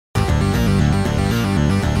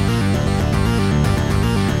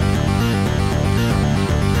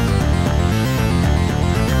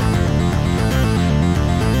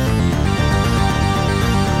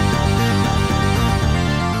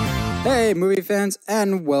movie fans,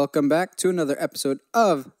 and welcome back to another episode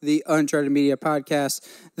of the Uncharted Media Podcast.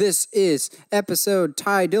 This is episode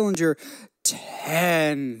Ty Dillinger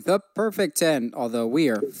 10, the perfect 10. Although we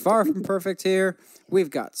are far from perfect here, we've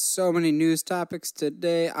got so many news topics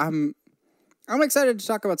today. I'm excited to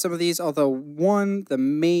talk about some of these, although the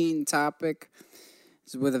main topic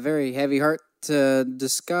is with a very heavy heart to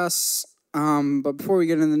discuss. But before we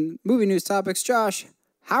get into the movie news topics, Josh,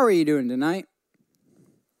 how are you doing tonight?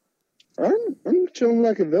 I'm chilling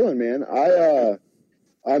like a villain, man.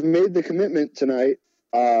 I've made the commitment tonight.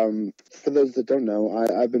 For those that don't know,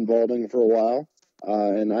 I've been balding for a while,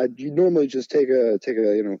 and you normally just take a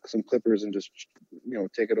some clippers and just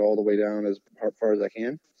take it all the way down as far as I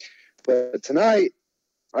can. But tonight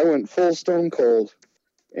I went full stone cold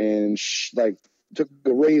and took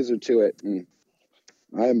a razor to it, and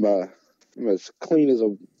I'm as clean as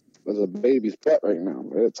a baby's butt right now.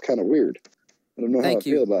 It's kind of weird. I don't know how I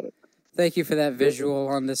feel about it. Thank you for that visual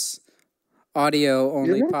on this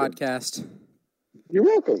audio-only podcast. You're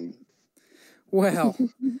welcome. Well,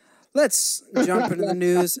 let's jump into the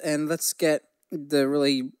news, and let's get the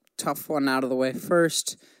really tough one out of the way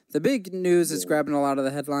first. The big news is grabbing a lot of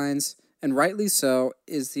the headlines, and rightly so,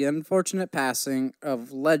 is the unfortunate passing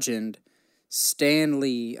of legend Stan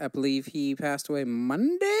Lee. I believe he passed away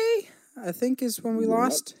Monday, I think is when we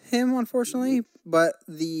lost him, unfortunately. But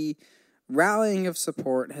the rallying of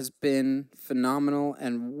support has been phenomenal,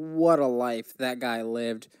 and what a life that guy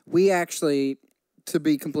lived. We actually, to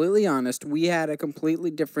be completely honest, we had a completely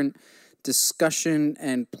different discussion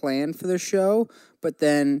and plan for the show, but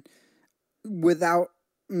then without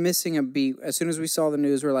missing a beat, as soon as we saw the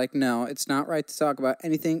news, we're like, no, it's not right to talk about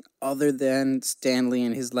anything other than Stan Lee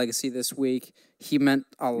and his legacy this week. He meant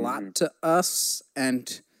a lot to us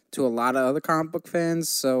and to a lot of other comic book fans,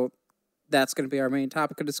 so that's going to be our main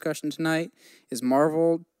topic of discussion tonight, is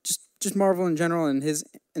Marvel, just Marvel in general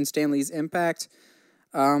and Stan Lee's impact.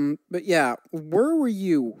 But yeah, where were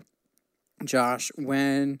you, Josh,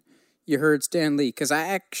 when you heard Stan Lee? Because I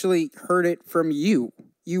actually heard it from you.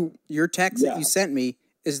 Your text that you sent me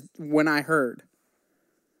is when I heard.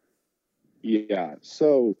 Yeah,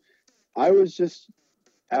 so I was just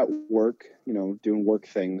at work, doing work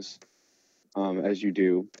things, as you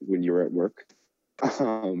do when you're at work.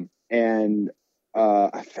 And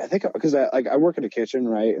I think because I work in a kitchen,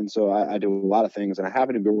 right? And so I do a lot of things, and I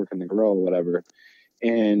happen to be working the grill or whatever.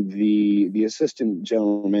 And the assistant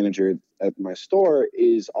general manager at my store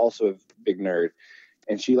is also a big nerd,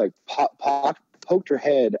 and she poked her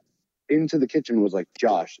head into the kitchen and was like,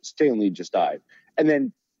 "Josh, Stan Lee just died," and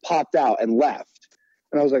then popped out and left.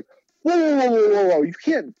 And I was like, "Whoa! You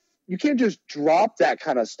can't just drop that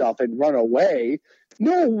kind of stuff and run away."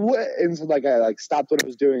 No way. And so I stopped what I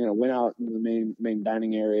was doing and I went out in the main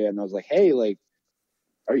dining area, and I was like, "Hey,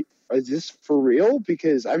 is this for real?"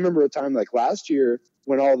 Because I remember a time last year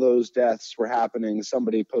when all those deaths were happening,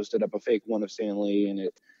 somebody posted up a fake one of Stan Lee, and we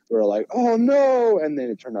were like, "Oh no!" And then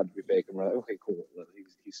it turned out to be fake, and we're like, "Okay, cool,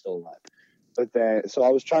 he's still alive." But then, so I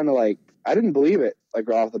was trying to I didn't believe it right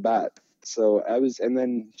off the bat. So and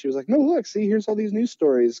then she was like, "No, look, see, here's all these news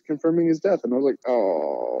stories confirming his death," and I was like,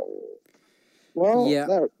 "Oh." Well,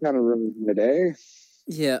 that kind of ruined my day.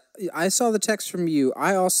 Yeah, I saw the text from you.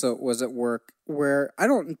 I also was at work where I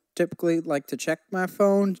don't typically like to check my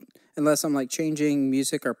phone unless I'm changing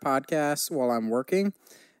music or podcasts while I'm working.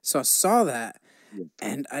 So I saw that,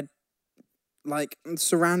 and I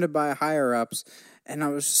surrounded by higher ups, and I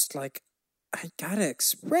was just like, I gotta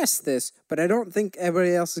express this, but I don't think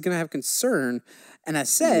everybody else is gonna have concern. And I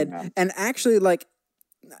said, and actually,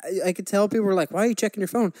 I could tell people were like, "Why are you checking your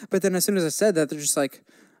phone?" But then as soon as I said that, they're just like,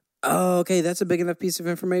 "Oh, okay, that's a big enough piece of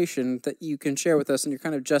information that you can share with us, and you're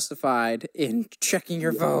kind of justified in checking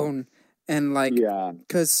your phone." And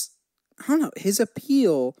because I don't know, his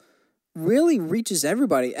appeal really reaches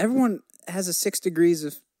everybody. Everyone has a 6 degrees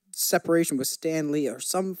of separation with Stan Lee or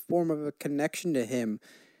some form of a connection to him.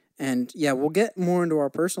 And yeah, we'll get more into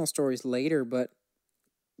our personal stories later, but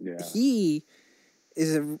he's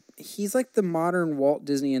like the modern Walt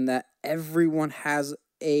Disney in that everyone has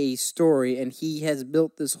a story, and he has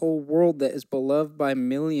built this whole world that is beloved by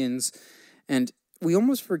millions. And we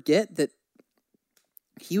almost forget that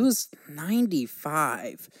he was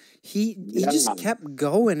 95. He just kept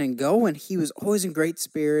going and going. He was always in great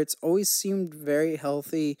spirits, always seemed very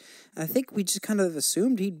healthy. I think we just kind of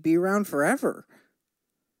assumed he'd be around forever.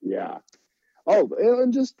 Yeah. Oh,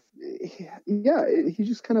 and he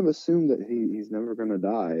just kind of assumed that he's never going to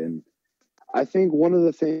die. And I think one of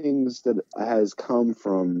the things that has come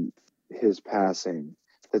from his passing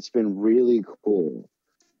that's been really cool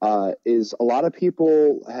is a lot of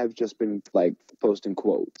people have just been posting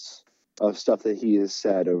quotes of stuff that he has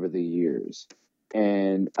said over the years.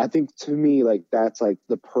 And I think, to me, like, that's like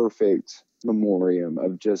the perfect memoriam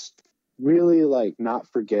of just really like not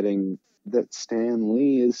forgetting that Stan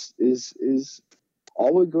Lee is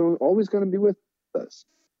always going to be with us.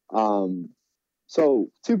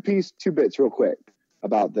 So two bits real quick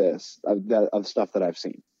about this of stuff that I've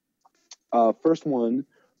seen. First one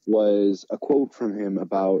was a quote from him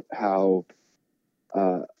about how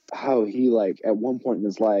he, like, at one point in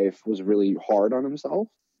his life was really hard on himself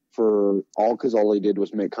because all he did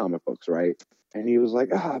was make comic books, right? And he was like,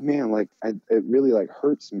 man, like, it really like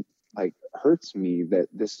hurts me that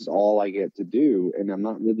this is all I get to do, and I'm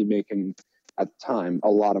not really making, at the time, a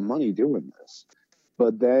lot of money doing this.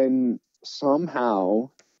 But then somehow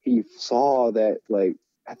he saw that, like,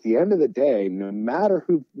 at the end of the day, no matter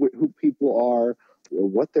who people are or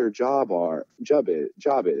what their job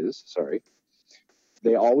is,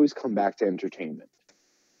 they always come back to entertainment.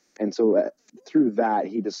 And so through that,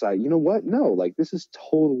 he decided, you know what? No, like, this is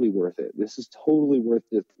totally worth it. This is totally worth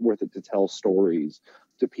it to tell stories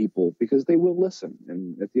to people, because they will listen.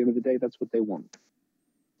 And at the end of the day, that's what they want.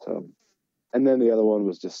 So, and then the other one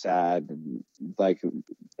was just sad. And like,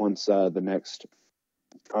 once the next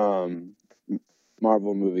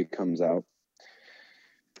Marvel movie comes out,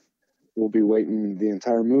 we'll be waiting the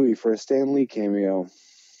entire movie for a Stan Lee cameo.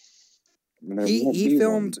 He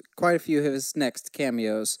filmed quite a few of his next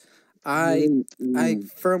cameos. I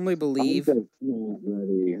firmly believe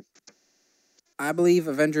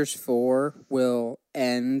Avengers 4 will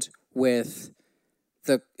end with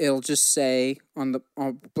it'll just say on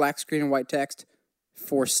black screen and white text,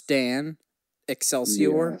 "For Stan,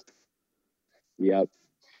 Excelsior." Yep.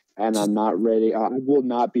 And I'm not ready. I will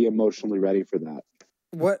not be emotionally ready for that.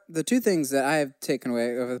 The two things that I have taken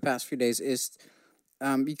away over the past few days is,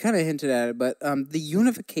 you kind of hinted at it, but the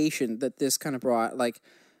unification that this kind of brought, like,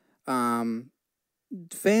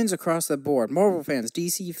 fans across the board, Marvel fans,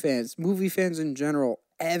 DC fans, movie fans in general,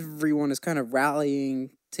 everyone is kind of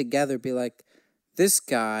rallying together, be like, this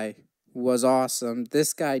guy was awesome.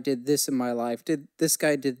 This guy did this in my life. This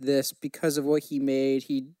guy did this because of what he made.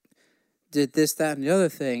 He did this, that, and the other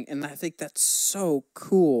thing. And I think that's so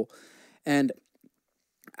cool. And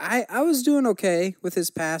I was doing okay with his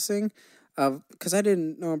passing, because I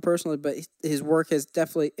didn't know him personally, but his work has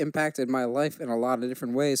definitely impacted my life in a lot of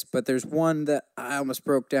different ways. But there's one that I almost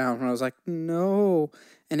broke down when I was like, no.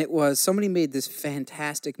 And it was, somebody made this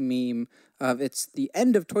fantastic meme of, it's the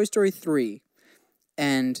end of Toy Story 3,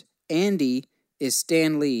 and Andy is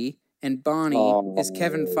Stan Lee, and Bonnie is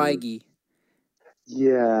Kevin Feige.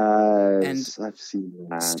 Yes, and I've seen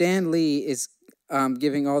that. Stan Lee is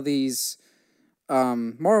giving all these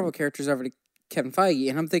Marvel characters over to Kevin Feige,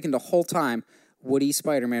 and I'm thinking the whole time, Woody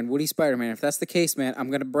Spider-Man. If that's the case, man, I'm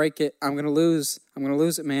going to break it. I'm going to lose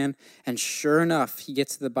it, man. And sure enough, he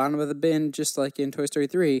gets to the bottom of the bin, just like in Toy Story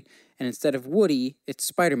 3, and instead of Woody, it's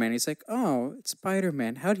Spider-Man. He's like, oh, it's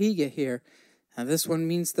Spider-Man. How'd he get here? Now, this one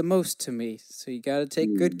means the most to me, so you got to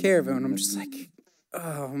take good care of him. And I'm just like,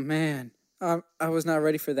 oh, man. I was not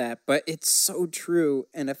ready for that, but it's so true,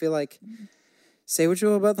 and I feel like, say what you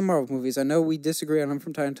will about the Marvel movies. I know we disagree on them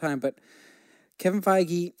from time to time, but Kevin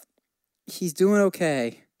Feige, he's doing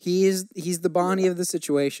okay. He's the Bonnie of the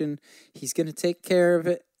situation. He's going to take care of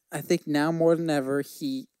it. I think now more than ever,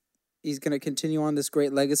 he's going to continue on this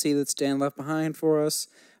great legacy that Stan left behind for us.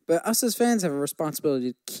 But us as fans have a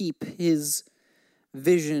responsibility to keep his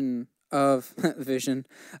vision of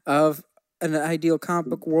an ideal comic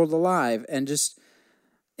book world alive, and just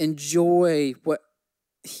enjoy what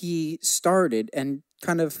he started and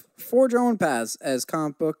kind of forge our own paths as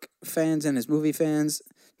comic book fans and as movie fans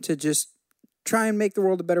to just try and make the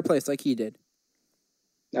world a better place like he did.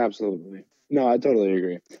 Absolutely. No, I totally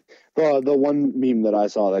agree. Well, the one meme that I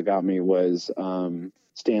saw that got me was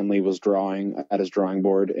Stan Lee was drawing at his drawing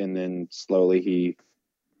board, and then slowly he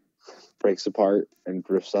breaks apart and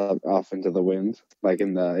drifts off into the wind, like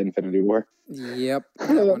in the Infinity War. Yep,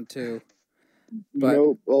 that one too. But,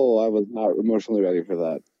 nope. Oh, I was not emotionally ready for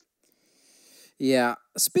that. Yeah.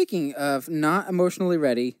 Speaking of not emotionally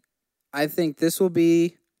ready, I think this will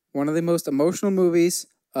be one of the most emotional movies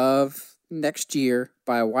of next year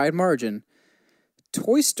by a wide margin.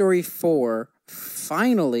 Toy Story 4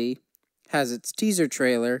 finally has its teaser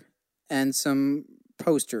trailer and some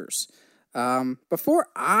posters. Before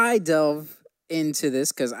I delve into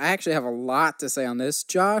this, because I actually have a lot to say on this,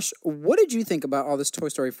 Josh, what did you think about all this Toy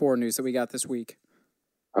Story 4 news that we got this week?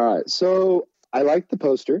 All right, so I like the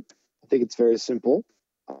poster. I think it's very simple.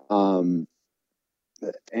 And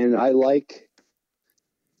I like...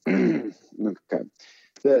 Okay.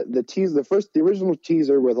 the original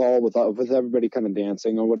teaser with everybody kind of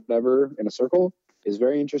dancing or whatever in a circle is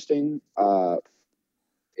very interesting.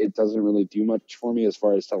 It doesn't really do much for me as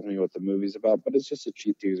far as telling me what the movie's about, but it's just a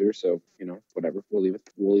cheap teaser, so whatever. We'll leave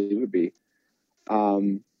it be.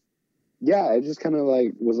 Yeah, it just kind of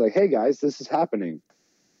like was like, hey guys, this is happening.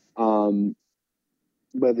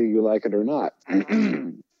 Whether you like it or not.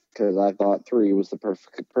 Because I thought 3 was the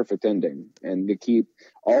perfect ending, and to keep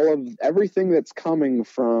all of everything that's coming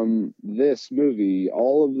from this movie,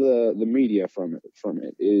 all of the media from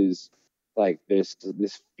it is like this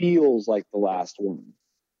feels like the last one,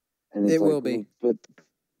 and it's it will be. But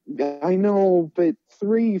I know, but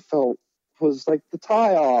 3 was like the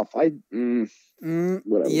tie off.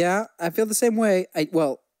 Whatever. Yeah, I feel the same way.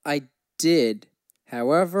 I did.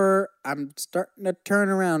 However, I'm starting to turn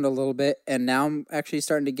around a little bit, and now I'm actually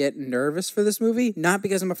starting to get nervous for this movie. Not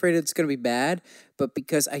because I'm afraid it's going to be bad, but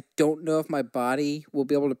because I don't know if my body will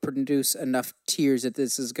be able to produce enough tears that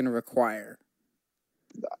this is going to require.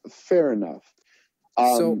 Fair enough.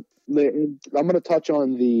 So I'm going to touch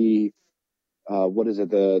on the what is it?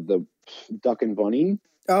 The Duck and Bunny.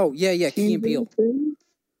 Oh yeah, Key and Peele.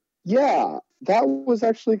 Yeah, that was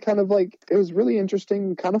actually kind of like, it was really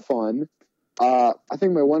interesting, kind of fun. I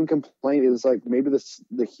think my one complaint is like maybe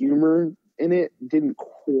the humor in it didn't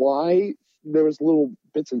quite. There was little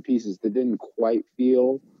bits and pieces that didn't quite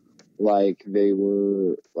feel like they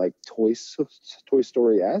were like Toy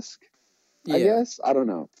Story-esque. Yeah. I guess, I don't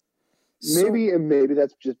know. Maybe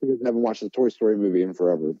that's just because I haven't watched a Toy Story movie in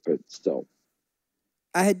forever, but still.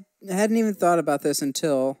 I hadn't even thought about this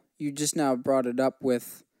until you just now brought it up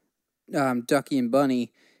with Ducky and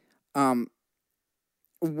Bunny.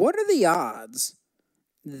 What are the odds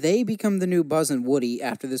they become the new Buzz and Woody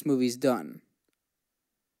after this movie's done?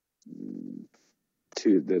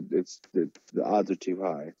 The odds are too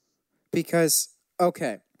high. Because,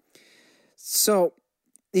 okay, so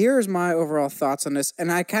here's my overall thoughts on this,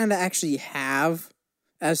 and I kind of actually have,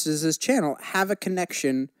 as does this channel, have a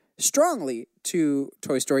connection strongly to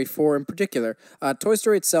Toy Story 4 in particular. Toy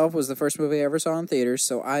Story itself was the first movie I ever saw in theaters,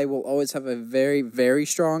 so I will always have a very, very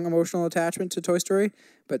strong emotional attachment to Toy Story.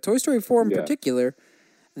 But Toy Story 4 in particular,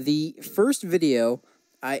 the first video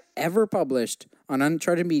I ever published on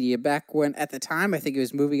Uncharted Media back when, at the time, I think it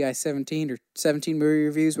was Movie Guy 17 or 17 Movie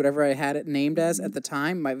Reviews, whatever I had it named as at the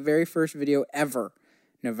time, my very first video ever,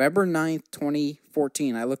 November 9th,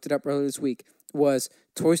 2014, I looked it up earlier this week, was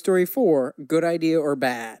Toy Story 4, Good Idea or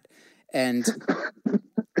Bad? And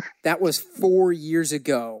that was 4 years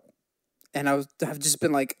ago. And I've just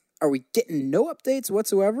been like, are we getting no updates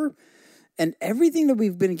whatsoever? And everything that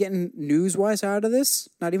we've been getting news-wise out of this,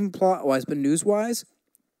 not even plot-wise, but news-wise,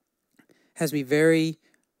 has me very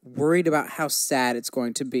worried about how sad it's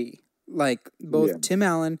going to be. Like, both Tim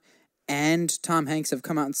Allen and Tom Hanks have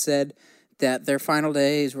come out and said that their final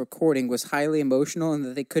day's recording was highly emotional and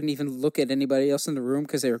that they couldn't even look at anybody else in the room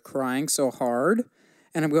because they were crying so hard.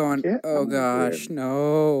 And I'm going, oh gosh,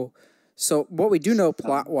 no. So what we do know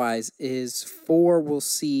plot-wise is 4 will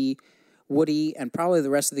see Woody and probably the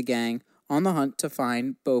rest of the gang on the hunt to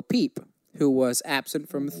find Bo Peep, who was absent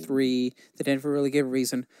from 3. They didn't really give a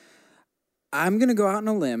reason. I'm going to go out on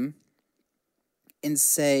a limb and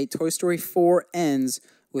say Toy Story 4 ends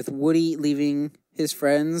with Woody leaving his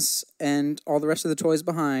friends and all the rest of the toys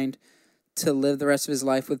behind to live the rest of his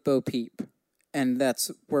life with Bo Peep. And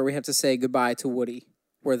that's where we have to say goodbye to Woody,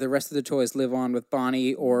 where the rest of the toys live on with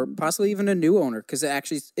Bonnie or possibly even a new owner, because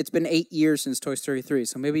it's been 8 years since Toy Story 3,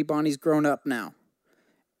 so maybe Bonnie's grown up now.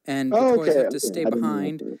 And the toys have to stay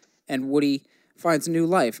behind, and Woody finds a new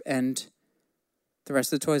life, and the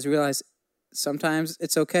rest of the toys realize sometimes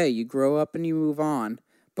it's okay, you grow up and you move on,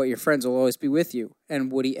 but your friends will always be with you,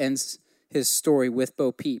 and Woody ends his story with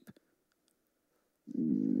Bo Peep.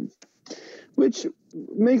 Which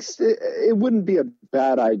makes it wouldn't be a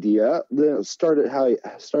bad idea. Start it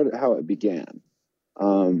how it began.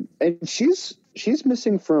 And she's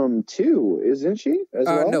missing from 2, isn't she? As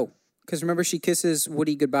well? No, because remember she kisses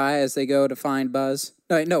Woody goodbye as they go to find Buzz.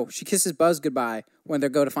 No, she kisses Buzz goodbye when they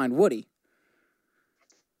go to find Woody.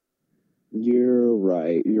 You're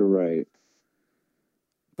right.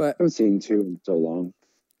 But I haven't seen 2 in so long.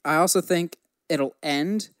 I also think it'll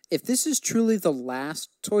end. If this is truly the last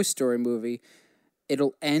Toy Story movie,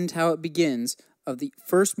 it'll end how it begins. Of the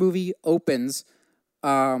first movie opens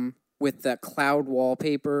with that cloud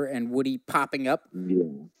wallpaper and Woody popping up. Yeah.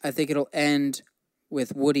 I think it'll end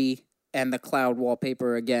with Woody and the cloud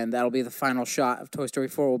wallpaper again. That'll be the final shot of Toy Story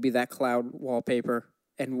 4 will be that cloud wallpaper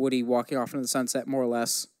and Woody walking off into the sunset, more or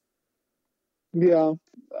less. Yeah,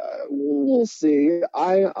 we'll see.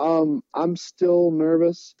 I'm still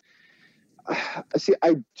nervous. See,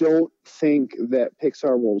 I don't think that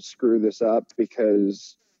Pixar will screw this up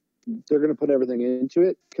because they're going to put everything into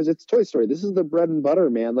it because it's Toy Story. This is the bread and butter,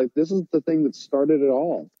 man. Like, this is the thing that started it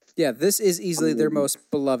all. Yeah, this is easily their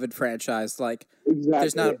most beloved franchise. Like, exactly.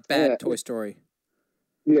 There's not a bad Toy Story.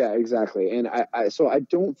 Yeah, exactly. And so I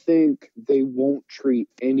don't think they won't treat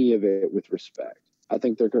any of it with respect. I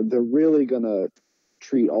think they're really going to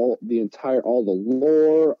treat all the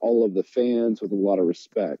lore, all of the fans with a lot of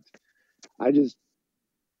respect. They're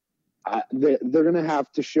going to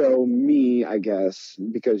have to show me, I guess,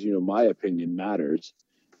 because, my opinion matters,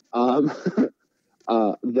 that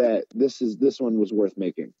this one was worth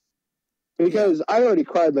making. Because I already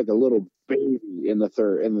cried like a little baby in the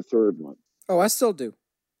third one. Oh, I still do.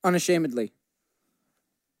 Unashamedly.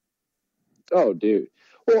 Oh, dude.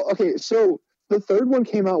 Well, okay, so the third one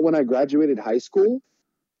came out when I graduated high school.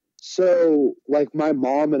 So, like, my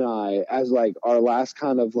mom and I, as, like, our last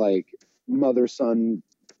kind of, like, mother-son,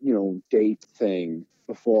 date thing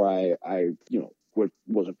before I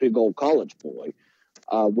was a big old college boy,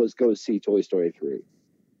 was go see Toy Story 3.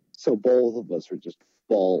 So both of us were just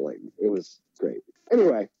bawling. It was great.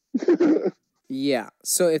 Anyway. Yeah.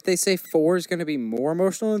 So if they say 4 is going to be more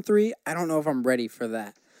emotional than 3, I don't know if I'm ready for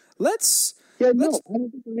that. Let's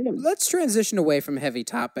transition away from heavy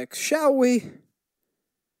topics, shall we?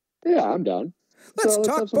 Yeah, I'm down. Let's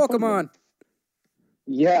talk Pokemon.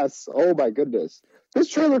 Yes. Oh my goodness. This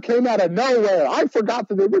trailer came out of nowhere. I forgot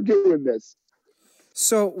that they were doing this.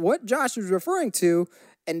 So what Josh was referring to,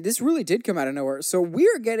 and this really did come out of nowhere. So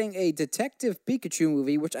we're getting a Detective Pikachu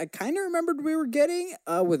movie, which I kind of remembered we were getting,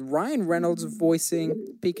 with Ryan Reynolds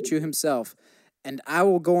voicing Pikachu himself. And I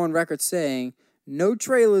will go on record saying, no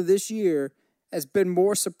trailer this year has been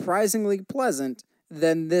more surprisingly pleasant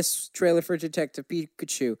than this trailer for Detective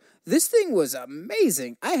Pikachu. This thing was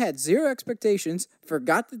amazing. I had zero expectations,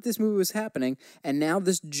 forgot that this movie was happening, and now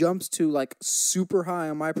this jumps to like super high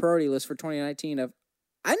on my priority list for 2019 of,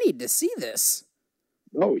 I need to see this.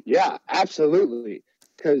 Oh, yeah, absolutely.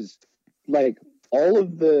 Because, like, all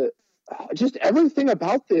of just everything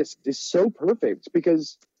about this is so perfect.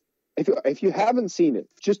 Because if you haven't seen it,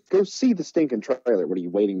 just go see the stinking trailer. What are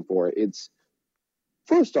you waiting for? It's,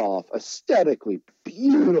 first off, aesthetically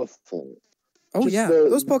beautiful. Oh, just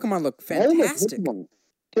those Pokemon look fantastic.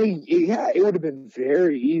 It would have been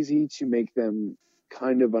very easy to make them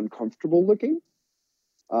kind of uncomfortable looking.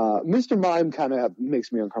 Mr. Mime kind of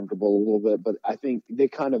makes me uncomfortable a little bit, but I think they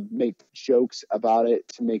kind of make jokes about it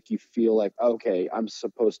to make you feel like, okay, I'm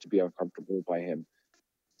supposed to be uncomfortable by him.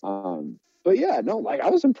 But yeah, no, like, I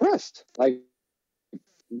was impressed, like,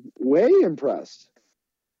 way impressed.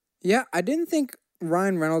 Yeah, I didn't think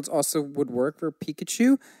Ryan Reynolds also would work for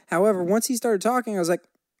Pikachu. However, once he started talking, I was like,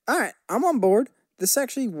 all right, I'm on board. This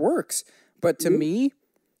actually works. But to me,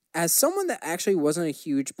 as someone that actually wasn't a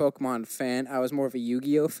huge Pokemon fan, I was more of a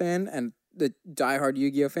Yu-Gi-Oh fan, and the diehard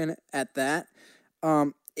Yu-Gi-Oh fan at that.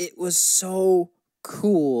 It was so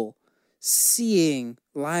cool seeing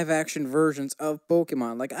live-action versions of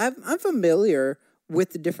Pokemon. Like, I'm familiar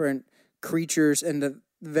with the different creatures and the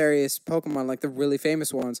various Pokemon, like the really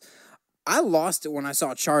famous ones. I lost it when I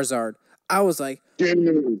saw Charizard. I was like,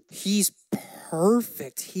 dude, he's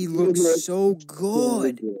perfect. He looks so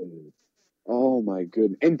good. Oh my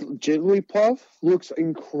goodness. And Jigglypuff looks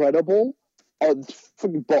incredible. All the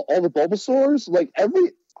Bulbasaurs, like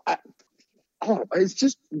it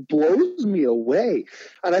just blows me away.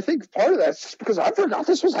 And I think part of that's just because I forgot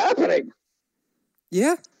this was happening.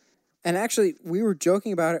 Yeah. And actually, we were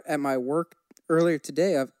joking about it at my work earlier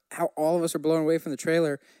today of how all of us are blown away from the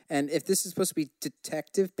trailer. And if this is supposed to be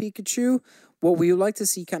Detective Pikachu, what we would like to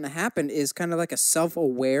see kind of happen is kind of like a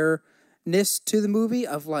self-awareness to the movie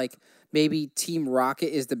of like, maybe Team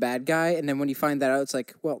Rocket is the bad guy, and then when you find that out, it's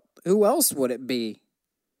like, well, who else would it be?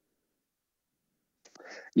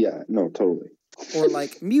 Yeah, no, totally. Or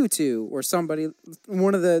like Mewtwo, or somebody,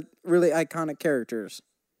 one of the really iconic characters.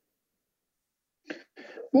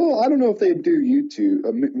 Well, I don't know if they do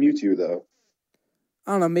Mewtwo, though.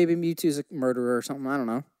 I don't know, maybe Mewtwo's a murderer or something, I don't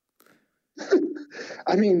know.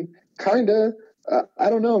 I mean, kinda. I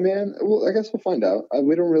don't know, man. Well, I guess we'll find out.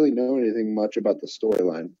 We don't really know anything much about the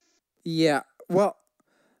storyline. Yeah, well,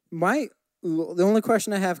 the only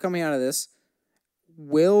question I have coming out of this,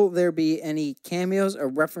 will there be any cameos or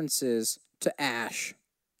references to Ash?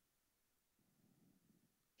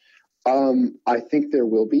 I think there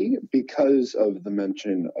will be, because of the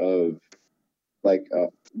mention of, like,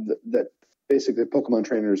 that basically Pokemon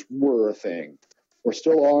trainers were a thing, or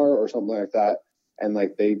still are, or something like that. And,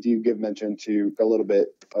 like, they do give mention to a little bit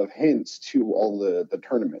of hints to all the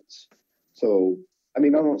tournaments. So, I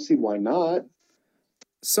mean, I don't see why not.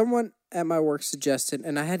 someone at my work suggested,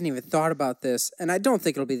 and I hadn't even thought about this, and I don't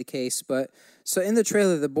think it'll be the case, but so in the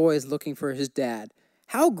trailer, the boy is looking for his dad.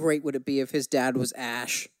 How great would it be if his dad was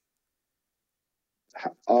Ash?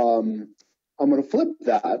 I'm going to flip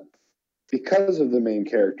that because of the main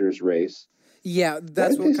character's race. Yeah,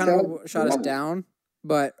 that's what kind of shot us down.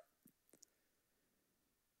 But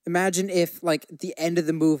imagine if, like, at the end of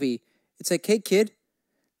the movie, it's like, hey, kid,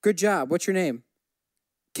 good job. What's your name?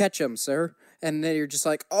 Ketchum, sir. And then you're just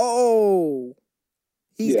like, oh,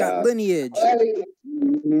 he's got lineage.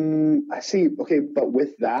 I see. Okay, but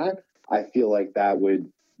with that, I feel like that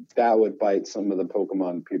would bite some of the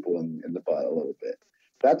Pokemon people in the butt a little bit.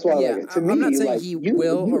 That's why, I'm not saying he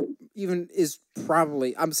will or even is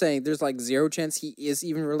probably. I'm saying there's like 0 chance he is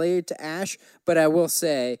even related to Ash, but I will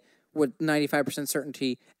say with 95%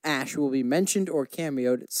 certainty, Ash will be mentioned or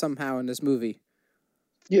cameoed somehow in this movie.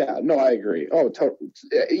 Yeah, no, I agree. Oh,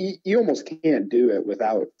 you almost can't do it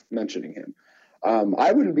without mentioning him.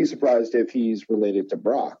 I wouldn't be surprised if he's related to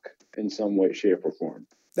Brock in some way, shape, or form.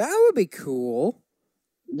 That would be cool.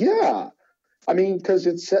 Yeah. I mean, because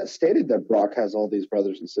it's stated that Brock has all these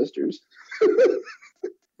brothers and sisters.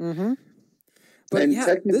 Mm-hmm. But and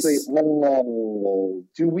technically,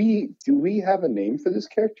 do we have a name for this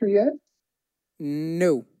character yet?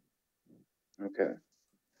 No. Okay.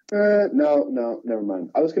 No, never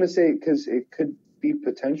mind. I was going to say, because it could be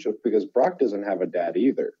potential, because Brock doesn't have a dad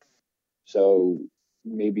either. So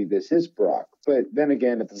maybe this is Brock. But then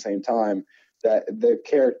again, at the same time, that the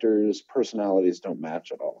characters' personalities don't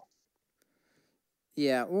match at all.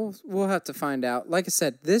 Yeah, we'll have to find out. Like I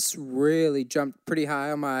said, this really jumped pretty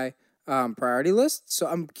high on my priority list. So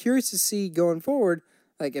I'm curious to see going forward,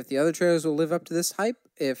 like if the other trailers will live up to this hype.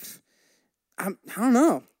 If I don't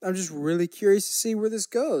know, I'm just really curious to see where this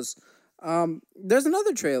goes. There's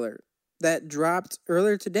another trailer that dropped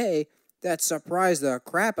earlier today that surprised the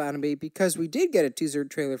crap out of me because we did get a teaser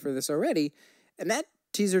trailer for this already, and that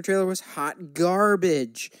teaser trailer was hot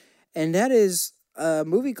garbage, and that is a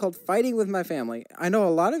movie called Fighting With My Family. I know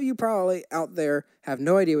a lot of you probably out there have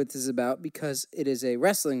no idea what this is about because it is a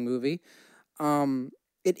wrestling movie.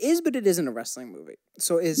 It is, but it isn't a wrestling movie.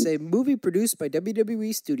 So it's a movie produced by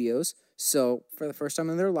WWE Studios. So for the first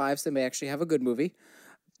time in their lives, they may actually have a good movie.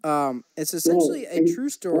 It's essentially a true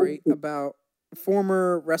story about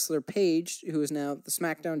former wrestler Paige, who is now the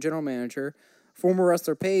SmackDown general manager. Former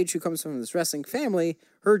wrestler Paige, who comes from this wrestling family,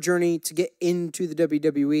 her journey to get into the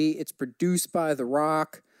WWE. It's produced by The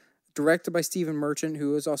Rock, directed by Stephen Merchant,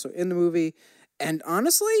 who is also in the movie. And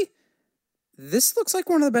honestly, this looks like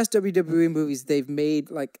one of the best WWE movies they've made,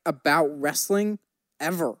 like, about wrestling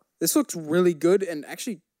ever. This looks really good and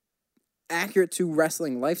actually accurate to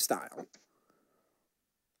wrestling lifestyle.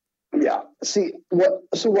 Yeah. See,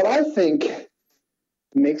 what I think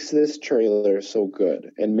makes this trailer so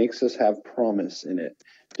good and makes us have promise in it,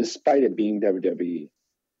 despite it being WWE.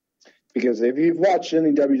 Because if you've watched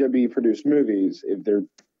any WWE produced movies, they're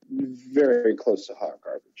very close to hot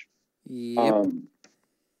garbage. Yep.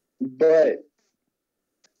 But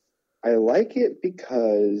I like it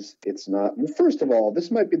because it's not. Well, first of all,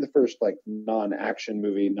 this might be the first like non-action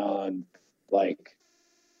movie, like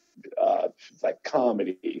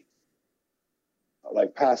comedy,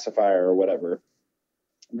 like Pacifier or whatever.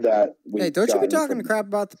 That we. Hey, don't you be talking crap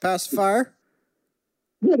about the Pacifier?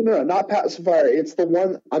 No, not Pacifier. It's the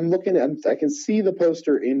one I'm looking at. I can see the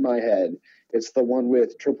poster in my head. It's the one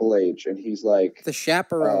with Triple H, and he's like the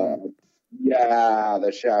Chaperone. Yeah,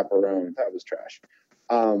 the Chaperone. That was trash.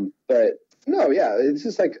 But no, yeah, this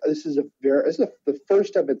is the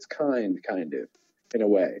first of its kind of, in a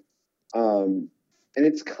way. And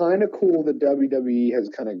it's kind of cool that WWE has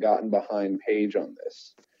kind of gotten behind Paige on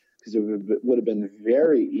this, because it would have been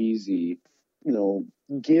very easy,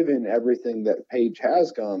 given everything that Paige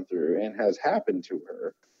has gone through and has happened to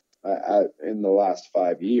her in the last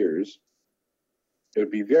 5 years. It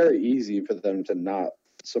would be very easy for them to not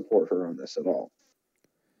support her on this at all.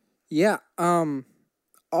 Yeah.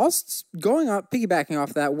 Also, piggybacking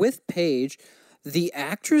off that, with Paige, the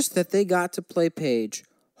actress that they got to play Paige,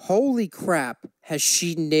 holy crap, has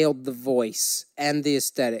she nailed the voice and the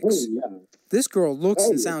aesthetics. Oh, yeah. This girl looks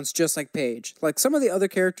and sounds just like Paige. Like, some of the other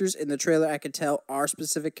characters in the trailer, I could tell are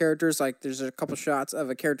specific characters. Like, there's a couple shots of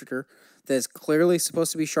a character that's clearly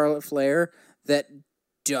supposed to be Charlotte Flair that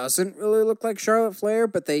doesn't really look like Charlotte Flair,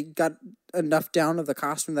 but they got enough down of the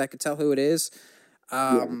costume that I could tell who it is.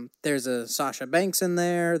 There's a Sasha Banks in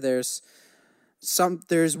there. There's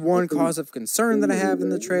one cause of concern that I have in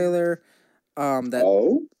the trailer.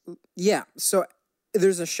 Yeah. So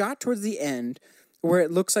there's a shot towards the end where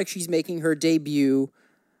it looks like she's making her debut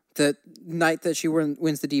the night that she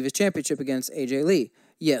wins the Divas Championship against AJ Lee.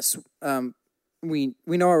 Yes. We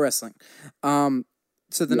know our wrestling.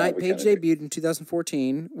 So the night Paige debuted in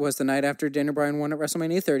 2014 was the night after Daniel Bryan won at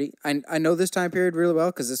WrestleMania 30. I know this time period really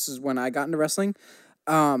well because this is when I got into wrestling.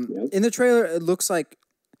 In the trailer, it looks like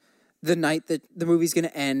the night that the movie's going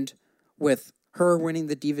to end with her winning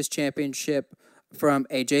the Divas Championship from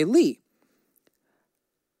AJ Lee.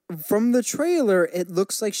 From the trailer, it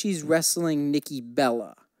looks like she's wrestling Nikki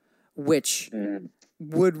Bella, which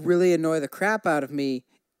would really annoy the crap out of me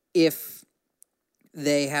if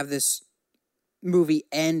they have this movie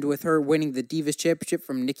end with her winning the Divas Championship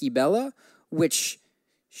from Nikki Bella, which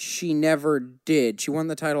she never did. She won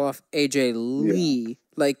the title off AJ Lee,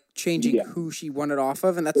 like changing who she won it off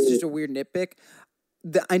of, and that's just a weird nitpick.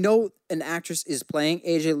 I know an actress is playing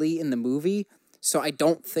AJ Lee in the movie, so I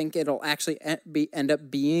don't think it'll actually end up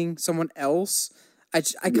being someone else. I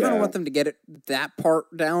kind of want them to get that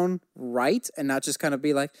part down right and not just kind of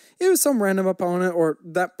be like, it was some random opponent or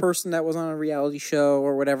that person that was on a reality show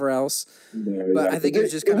or whatever else. But I think it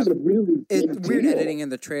was just kind of really weird editing in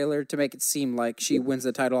the trailer to make it seem like she wins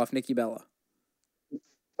the title off Nikki Bella.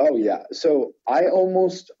 Oh, yeah. So I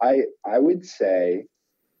would say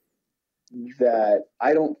that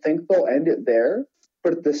I don't think they'll end it there.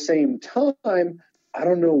 But at the same time, I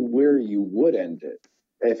don't know where you would end it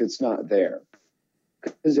if it's not there.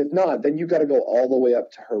 Because if not, then you got to go all the way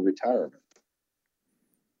up to her retirement.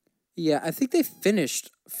 Yeah, I think they finished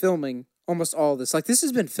filming almost all of this. Like, this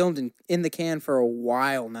has been filmed in the can for a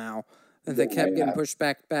while now. And they kept getting pushed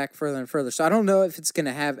back further and further. So I don't know if it's going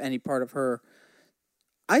to have any part of her.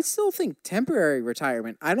 I still think temporary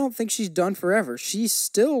retirement. I don't think she's done forever. She's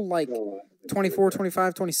still like 24,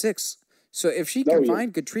 25, 26. So if she can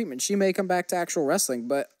find good treatment, she may come back to actual wrestling.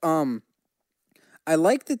 But I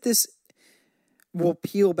like that this will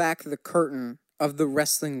peel back the curtain of the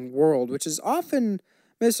wrestling world, which is often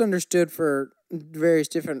misunderstood for various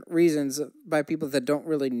different reasons by people that don't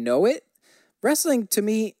really know it. Wrestling, to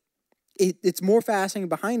me, it's more fascinating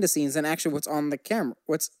behind the scenes than actually what's on the camera,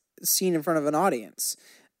 what's seen in front of an audience.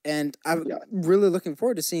 And I'm really looking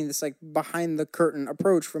forward to seeing this like behind the curtain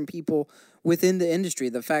approach from people within the industry.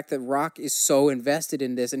 The fact that Rock is so invested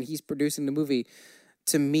in this and he's producing the movie,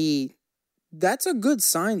 to me, that's a good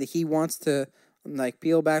sign that he wants to like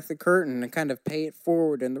peel back the curtain and kind of pay it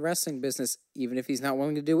forward in the wrestling business, even if he's not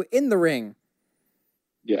willing to do it in the ring.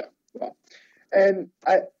 Yeah. Wow. And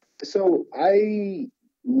I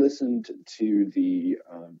listened to the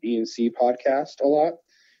ENC podcast a lot.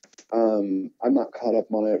 I'm not caught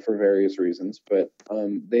up on it for various reasons, but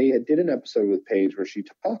they did an episode with Paige where she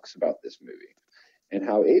talks about this movie and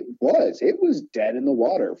how it was dead in the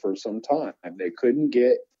water for some time. They couldn't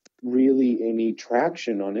get really any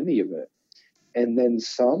traction on any of it. And then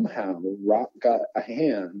somehow Rock got a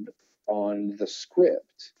hand on the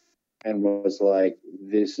script and was like,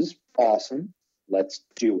 this is awesome. Let's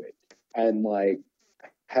do it. And like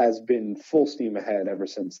has been full steam ahead ever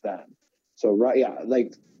since then. So,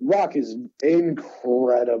 Rock is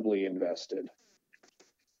incredibly invested.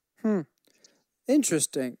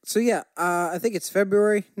 Interesting. So, I think it's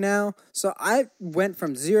February now. So, I went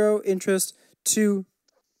from zero interest to,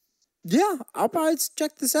 I'll probably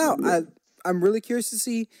check this out. I'm really curious to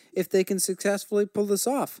see if they can successfully pull this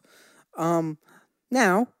off.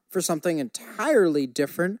 Now, for something entirely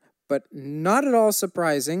different, but not at all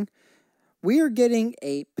surprising, we are getting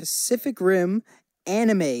a Pacific Rim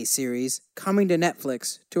anime series coming to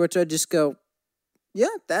Netflix, to which I just go,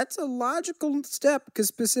 that's a logical step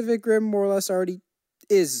because Pacific Rim more or less already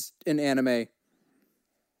is an anime.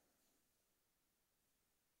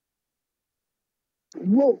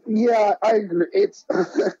 Well, yeah, I agree. It's,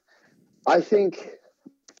 I think,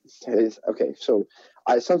 okay, so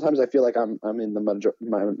sometimes I feel like I'm in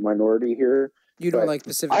the minority here. You don't like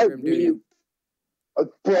Pacific Rim, do you?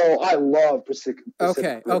 Bro, I love Pacific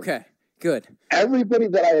Rim. Okay. Good. Everybody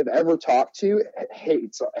that I have ever talked to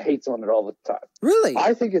hates on it all the time. Really?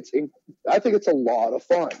 I think it's a lot of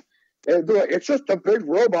fun. And they're like, it's just a big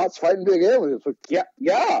robots fighting big aliens. Like,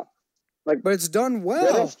 yeah. Like, but it's done well.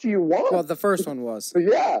 What else do you want? Well, the first one was.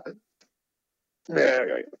 Yeah.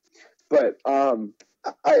 But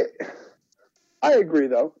I agree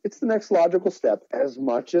though. It's the next logical step. As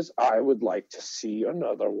much as I would like to see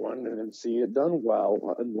another one and see it done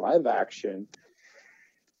well in live action.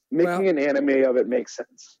 Making an anime of it makes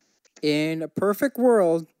sense. In a perfect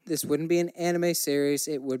world, this wouldn't be an anime series.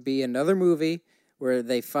 It would be another movie where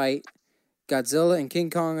they fight Godzilla and King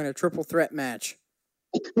Kong in a triple threat match.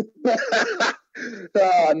 No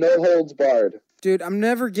holds barred. Dude, I'm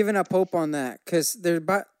never giving up hope on that because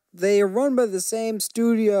they are run by the same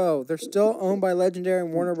studio. They're still owned by Legendary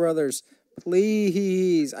and Warner Brothers.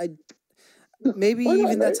 Please. maybe Why not,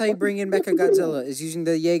 even that's right? how you bring in Mechagodzilla, is using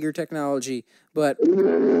the Jaeger technology. But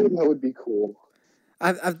That would be cool.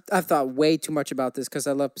 I've thought way too much about this because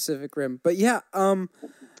I love Pacific Rim. But yeah,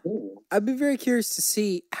 I'd be very curious to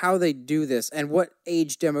see how they do this and what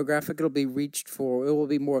age demographic it'll be reached for. It will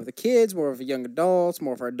be more of the kids, more of the young adults,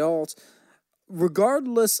 more of our adults.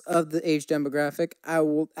 Regardless of the age demographic, I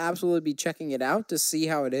will absolutely be checking it out to see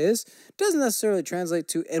how it is. Doesn't necessarily translate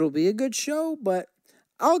to it'll be a good show, but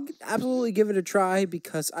I'll absolutely give it a try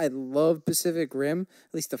because I love Pacific Rim,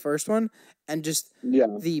 at least the first one, and just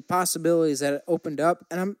the possibilities that it opened up.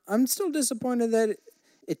 And I'm still disappointed that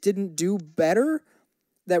it didn't do better,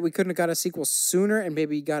 that we couldn't have got a sequel sooner and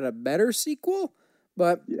maybe got a better sequel.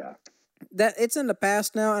 But that it's in the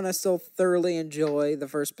past now, and I still thoroughly enjoy the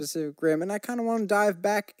first Pacific Rim, and I kind of want to dive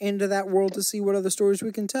back into that world to see what other stories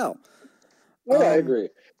we can tell. Well, I agree.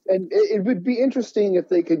 And it would be interesting if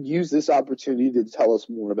they could use this opportunity to tell us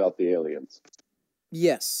more about the aliens.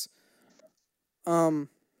 Yes.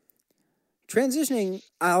 Transitioning,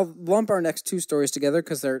 I'll lump our next two stories together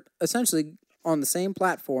because they're essentially on the same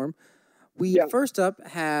platform. We first up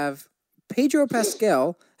have Pedro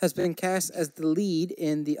Pascal has been cast as the lead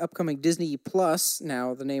in the upcoming Disney Plus,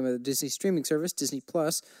 now the name of the Disney streaming service, Disney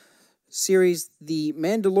Plus, series The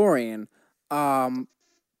Mandalorian. Cool.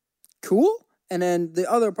 And then the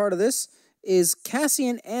other part of this is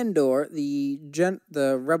Cassian Andor, the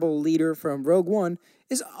rebel leader from Rogue One,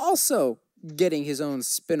 is also getting his own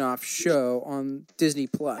spin-off show on Disney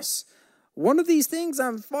Plus. One of these things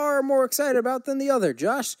I'm far more excited about than the other.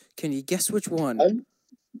 Josh, can you guess which one?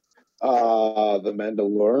 The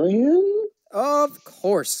Mandalorian? Of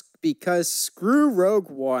course, because screw Rogue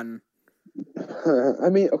One. I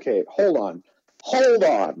mean, okay, hold on.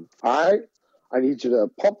 All right? I need you to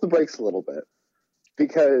pump the brakes a little bit.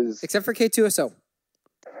 Because... Except for K2SO.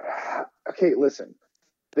 Okay, listen.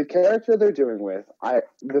 The character they're doing with, that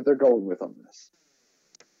they're going with on this,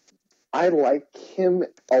 I like him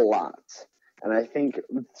a lot. And I think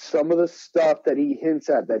some of the stuff that he hints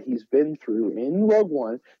at that he's been through in Rogue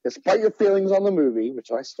One, despite your feelings on the movie,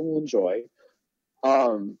 which I still enjoy,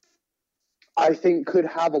 I think could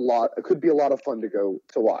be a lot of fun to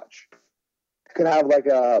watch. Could have like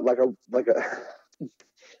a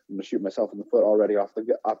I'm gonna shoot myself in the foot already off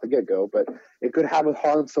the get-go, but it could have a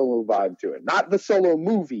Han Solo vibe to it. Not the Solo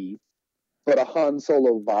movie, but a Han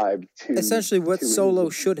Solo vibe to essentially what Solo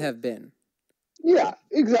should have been. Yeah,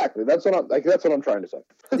 exactly. That's what I'm trying to say.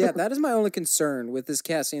 Yeah, that is my only concern with this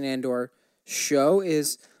Cassian Andor show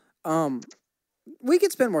is we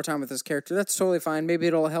could spend more time with this character. That's totally fine. Maybe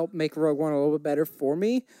it'll help make Rogue One a little bit better for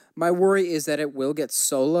me. My worry is that it will get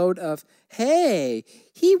soloed of, hey,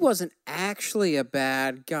 he wasn't actually a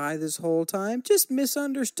bad guy this whole time, just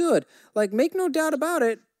misunderstood. Like, make no doubt about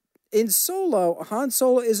it, in Solo, Han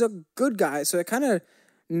Solo is a good guy, so it kind of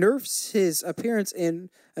nerfs his appearance in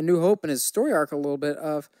A New Hope and his story arc a little bit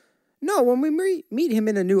of, no, when we meet him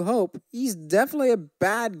in A New Hope, he's definitely a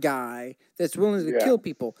bad guy that's willing to kill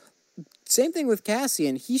people. Same thing with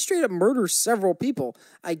Cassian. He straight up murders several people.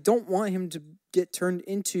 I don't want him to get turned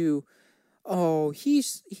into, oh,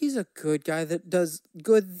 he's a good guy that does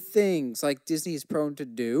good things like Disney is prone to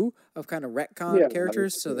do, of kind of retcon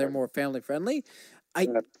characters so they're more family friendly. I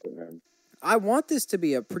want this to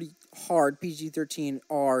be a pretty hard PG-13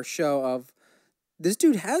 R show of this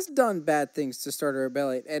dude has done bad things to start a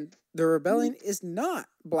rebellion, and the rebellion is not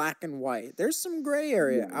black and white. There's some gray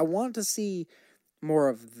area. I want to see more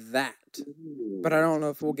of that, but I don't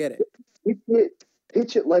know if we'll get it.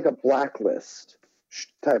 Pitch it like a Blacklist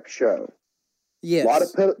type show. Yes. A lot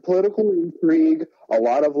of political intrigue, a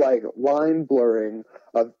lot of like line blurring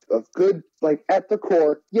of good, like at the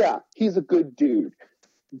core, yeah, he's a good dude.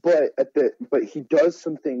 But he does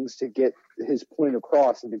some things to get his point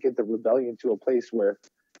across and to get the rebellion to a place where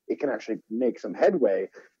it can actually make some headway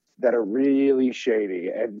that are really shady.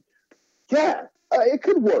 And yeah, it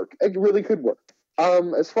could work. It really could work.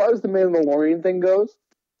 As far as the Mandalorian thing goes,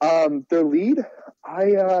 their lead,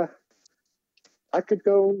 I could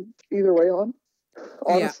go either way on.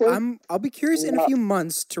 Honestly. Yeah, I'll be curious in a few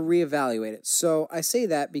months to reevaluate it. So I say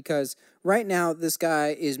that because right now this guy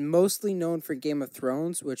is mostly known for Game of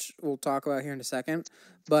Thrones, which we'll talk about here in a second.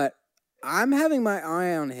 But I'm having my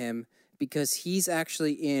eye on him because he's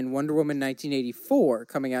actually in Wonder Woman 1984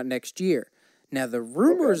 coming out next year. Now the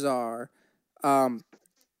rumors are,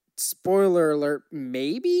 spoiler alert,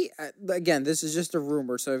 maybe, again, this is just a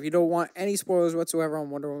rumor. So if you don't want any spoilers whatsoever on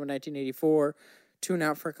Wonder Woman 1984, tune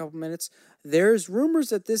out for a couple minutes. There's rumors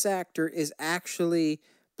that this actor is actually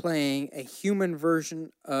playing a human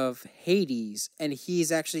version of Hades, and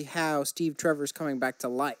he's actually how Steve Trevor's coming back to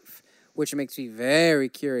life, which makes me very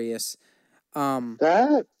curious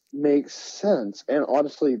That makes sense. And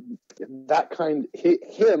honestly,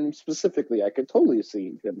 him specifically, I could totally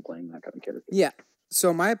see him playing that kind of character. Yeah.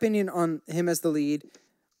 So my opinion on him as the lead,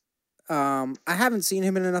 I haven't seen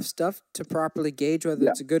him in enough stuff to properly gauge whether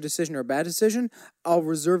it's a good decision or a bad decision. I'll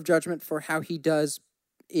reserve judgment for how he does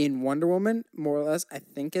in Wonder Woman, more or less, I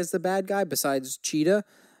think, as the bad guy, besides Cheetah,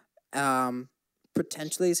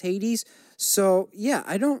 potentially as Hades. So, yeah,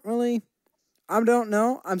 I don't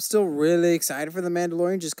know. I'm still really excited for The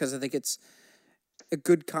Mandalorian just because I think it's a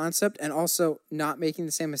good concept, and also not making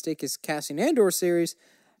the same mistake as casting Andor series,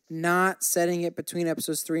 not setting it between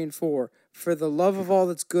episodes 3 and 4. For the love of all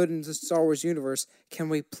that's good in the Star Wars universe, can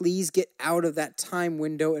we please get out of that time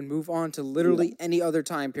window and move on to literally any other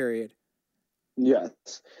time period?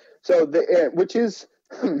 Yes. So, which is,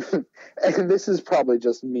 and this is probably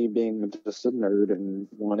just me being just a nerd and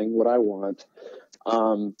wanting what I want.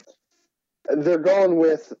 They're going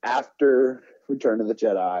with after Return of the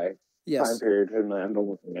Jedi time period for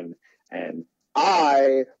Mandalorian, and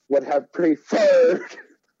I would have preferred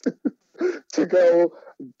to go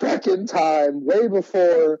back in time way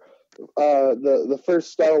before the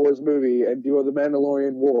first Star Wars movie and do the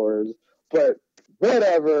Mandalorian Wars, but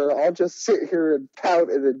whatever, I'll just sit here and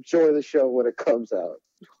pout and enjoy the show when it comes out.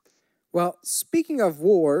 Well, speaking of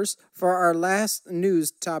wars, for our last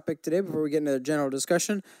news topic today, before we get into the general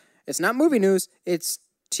discussion, it's not movie news, it's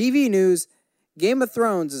TV news. Game of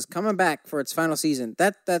Thrones is coming back for its final season.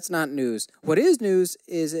 That's not news. What is news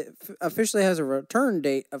is it officially has a return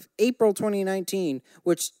date of April 2019,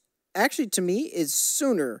 which actually to me is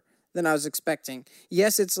sooner than I was expecting.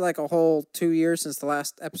 Yes, it's like a whole 2 years since the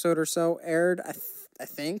last episode or so aired, I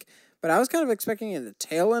think, but I was kind of expecting it at the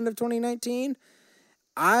tail end of 2019.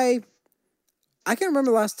 I can't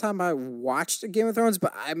remember the last time I watched Game of Thrones,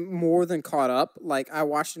 but I'm more than caught up. Like, I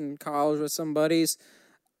watched it in college with some buddies.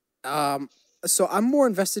 So I'm more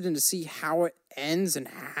invested in to see how it ends and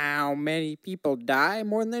how many people die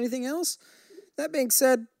more than anything else. That being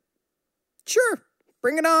said, sure,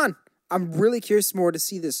 bring it on. I'm really curious more to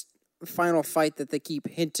see this final fight that they keep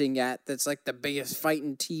hinting at that's like the biggest fight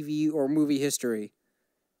in TV or movie history.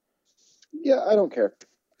 Yeah, I don't care.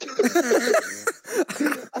 I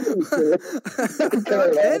don't care.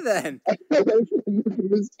 Okay, then.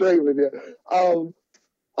 I'm straight with you.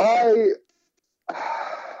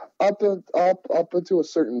 Up until a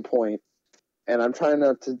certain point, and I'm trying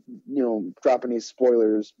not to, drop any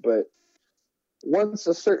spoilers, but once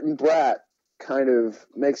a certain brat kind of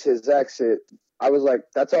makes his exit, I was like,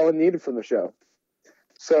 that's all I needed from the show.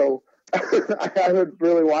 So I haven't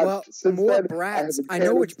really watched since more then. brats. I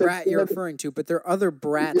know which brat you're referring to, but there are other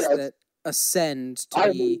brats that ascend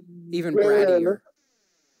to be even brattier.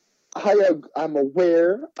 I'm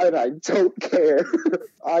aware, and I don't care.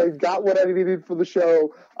 I got what I needed for the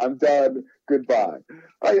show. I'm done. Goodbye.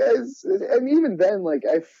 And even then, like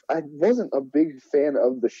I wasn't a big fan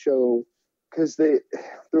of the show because they're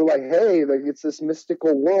like, hey, like it's this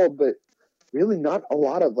mystical world, but really not a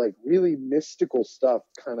lot of like really mystical stuff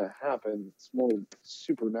kind of happens. It's more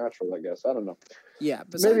supernatural, I guess. I don't know. Yeah,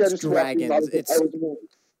 besides dragons, it's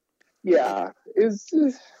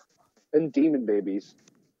and demon babies.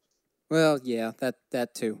 Well, yeah,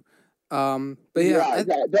 that too. But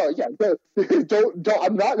don't.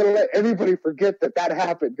 I'm not gonna let anybody forget that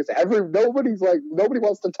happened because nobody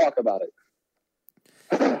wants to talk about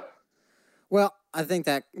it. Well, I think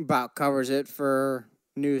that about covers it for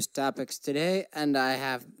news topics today, and I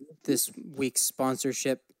have this week's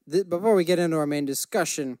sponsorship. Before we get into our main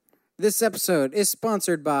discussion, this episode is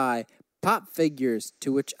sponsored by Pop Figures,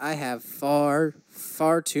 to which I have far,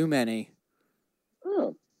 far too many.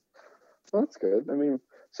 Oh. Well, that's good. I mean,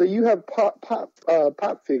 so you have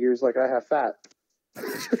pop figures like I have fat. I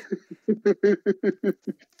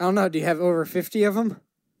don't know. Do you have over 50 of them?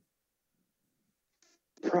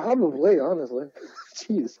 Probably, honestly.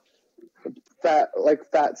 Jeez.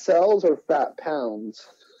 Fat cells or fat pounds?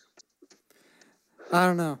 I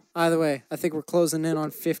don't know. Either way, I think we're closing in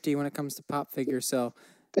on 50 when it comes to Pop Figures. So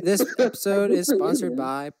this episode is sponsored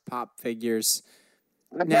by Pop Figures.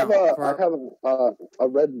 I have a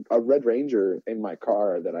Red Ranger in my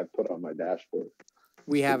car that I put on my dashboard.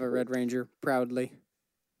 We have a Red Ranger, proudly.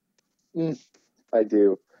 I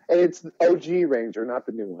do, and it's OG Ranger, not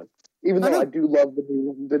the new one. Even though I do love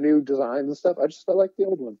the new designs and stuff, I like the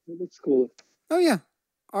old one. It looks cool. Oh yeah,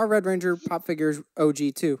 our Red Ranger Pop Figures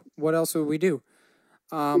OG too. What else would we do?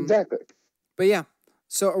 Exactly. But yeah,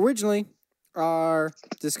 so originally our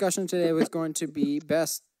discussion today was going to be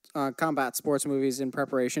best combat sports movies in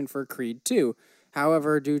preparation for Creed 2.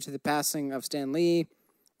 However, due to the passing of Stan Lee,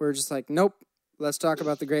 we're just like, nope, let's talk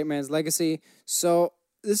about the great man's legacy. So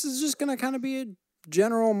this is just gonna kind of be a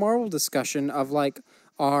general Marvel discussion of like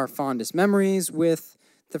our fondest memories with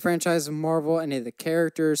the franchise of Marvel, any of the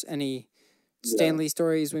characters, any Stan Lee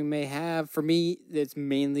stories we may have. For me, it's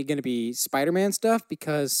mainly going to be Spider-Man stuff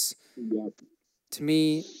because to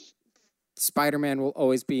me, Spider-Man will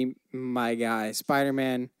always be my guy.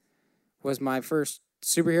 Spider-Man was my first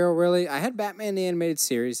superhero, really. I had Batman the Animated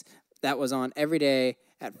Series that was on every day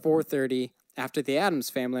at 4:30 after the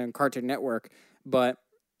Addams Family on Cartoon Network. But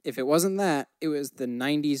if it wasn't that, it was the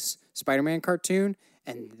 90s Spider-Man cartoon,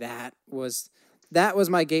 and that was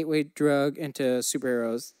my gateway drug into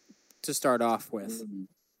superheroes to start off with.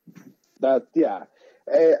 That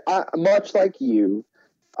much like you,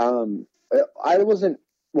 I wasn't.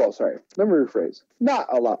 Well, sorry. Let me rephrase.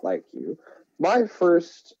 Not a lot like you. My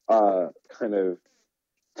first kind of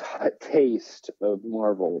taste of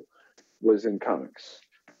Marvel was in comics,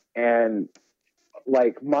 and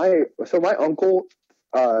like my uncle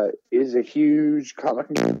is a huge comic,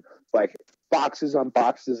 like boxes on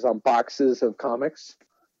boxes on boxes of comics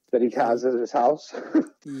that he has at his house.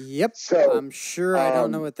 Yep. So I'm sure I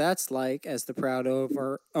don't know what that's like as the proud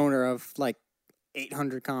owner of like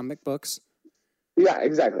 800 comic books. Yeah,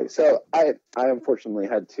 exactly. So I unfortunately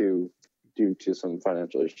had to, due to some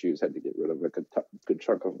financial issues, had to get rid of a good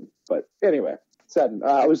chunk of them. But anyway, sad.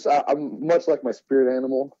 I'm much like my spirit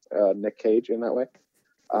animal, Nick Cage, in that way.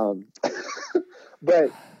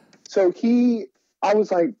 But so I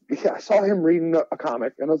was like, I saw him reading a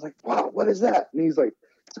comic, and I was like, wow, what is that? And he's like,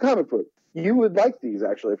 it's a comic book. You would like these,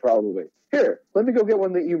 actually, probably. Here, let me go get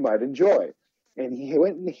one that you might enjoy. And he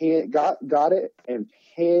went and got it and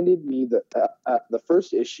handed me the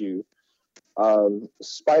first issue of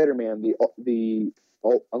Spider-Man, the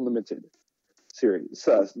Unlimited series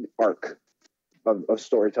arc of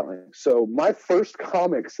storytelling. So my first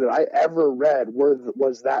comics that I ever read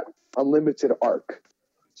was that Unlimited arc.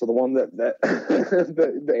 So the one that the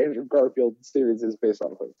Andrew Garfield series is based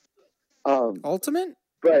off of. Ultimate?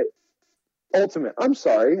 But Ultimate. I'm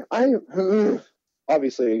sorry.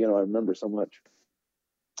 Obviously, I remember so much.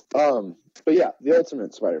 But yeah, the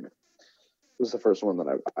Ultimate Spider-Man was the first one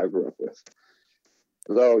that I grew up with.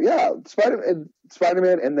 So yeah,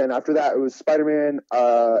 Spider-Man, and then after that it was Spider-Man.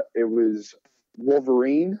 It was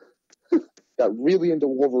Wolverine. Got really into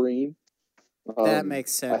Wolverine. That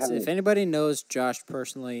makes sense. If anybody knows Josh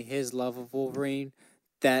personally, his love of Wolverine,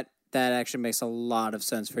 that actually makes a lot of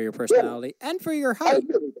sense for your personality and for your height.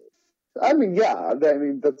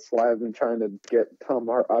 That's why I've been trying to get Tom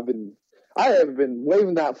Hardy. I have been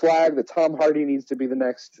waving that flag that Tom Hardy needs to be the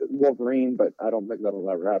next Wolverine, but I don't think that'll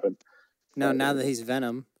ever happen. No, now that he's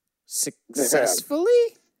Venom, successfully?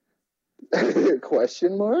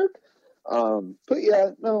 Question mark. But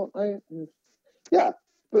yeah, no,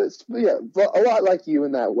 but a lot like you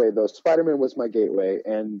in that way, though. Spider-Man was my gateway,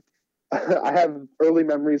 and I have early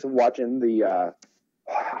memories of watching the, I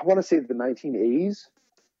want to say the 1980s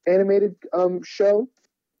animated show.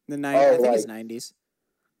 I think it's 90s.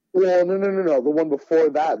 Well, no. The one before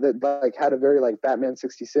that like had a very like Batman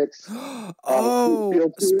 66.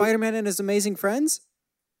 Spider-Man and His Amazing Friends?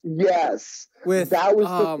 Yes. That was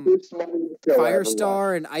the first Marvel show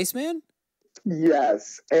Firestar and Iceman?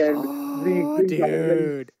 Yes. And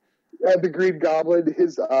the Green Goblin,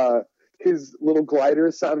 his little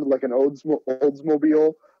glider sounded like an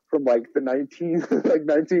Oldsmobile from like the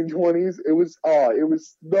 1920s. It was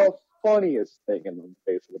the funniest thing in the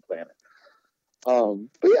face of the planet. But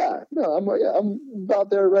yeah, no, I'm about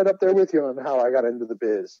there, right up there with you on how I got into the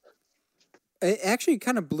biz. It actually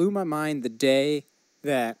kind of blew my mind the day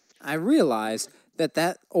that I realized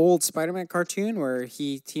that old Spider-Man cartoon where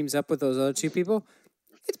he teams up with those other two people,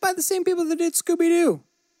 it's by the same people that did Scooby-Doo.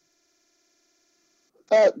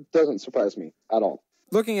 That doesn't surprise me at all.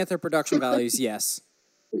 Looking at their production values, yes.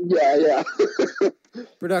 Yeah.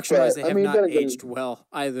 Production-wise, they have not aged well,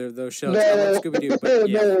 either of those shows. I love Scooby-Doo, but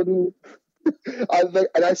yeah. No.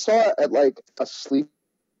 I saw it at like a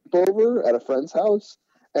sleepover at a friend's house,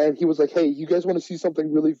 and he was like, "Hey, you guys want to see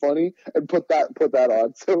something really funny?" And put that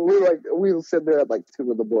on. So we were sitting there at like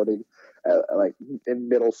 2 a.m, like in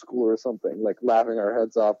middle school or something, like laughing our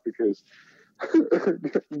heads off because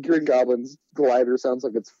Green Goblin's glider sounds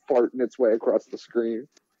like it's farting its way across the screen.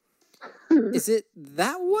 Is it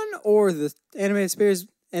that one or the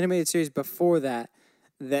animated series before that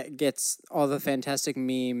gets all the fantastic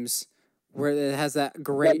memes? Where it has that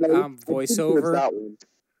great voiceover. That one.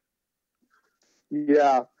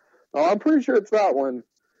 Yeah. Oh, I'm pretty sure it's that one.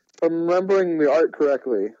 If I'm remembering the art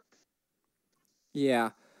correctly.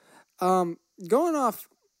 Yeah. Going off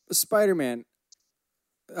Spider-Man,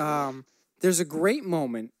 there's a great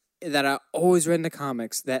moment that I always read in the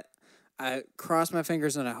comics that I crossed my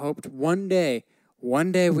fingers and I hoped one day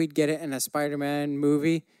we'd get it in a Spider-Man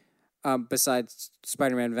movie. Besides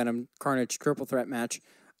Spider-Man, Venom, Carnage triple threat match.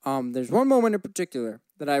 There's one moment in particular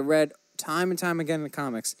that I read time and time again in the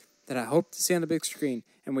comics that I hoped to see on the big screen,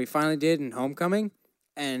 and we finally did in Homecoming,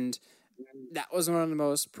 and that was one of the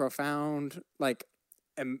most profound, like,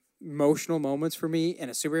 emotional moments for me in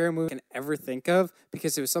a superhero movie I can ever think of,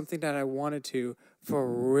 because it was something that I wanted to for a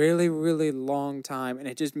really, really long time, and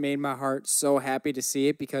it just made my heart so happy to see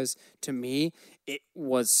it, because to me, it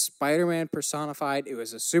was Spider-Man personified, it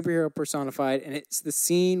was a superhero personified, and it's the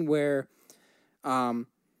scene where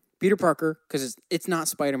Peter Parker, because it's not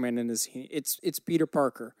Spider-Man in this scene, it's Peter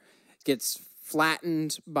Parker, gets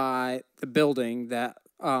flattened by the building that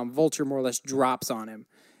Vulture more or less drops on him,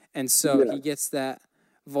 and so he gets that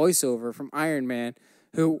voiceover from Iron Man,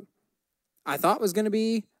 who I thought was going to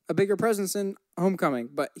be a bigger presence in Homecoming,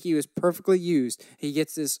 but he was perfectly used. He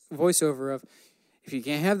gets this voiceover of, if you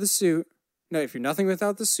can't have the suit, no, if you're nothing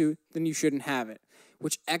without the suit, then you shouldn't have it,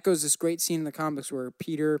 which echoes this great scene in the comics where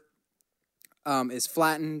Peter is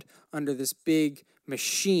flattened under this big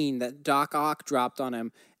machine that Doc Ock dropped on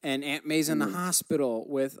him, and Aunt May's in the hospital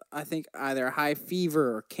with, I think, either high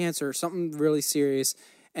fever or cancer or something really serious,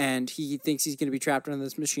 and he thinks he's going to be trapped under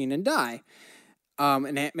this machine and die.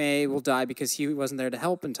 And Aunt May will die because he wasn't there to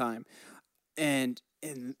help in time. And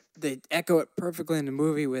they echo it perfectly in the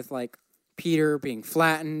movie with, like, Peter being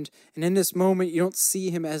flattened. And in this moment, you don't see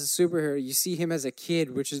him as a superhero. You see him as a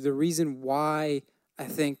kid, which is the reason why I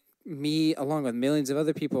think me, along with millions of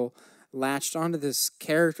other people, latched onto this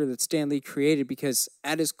character that Stan Lee created, because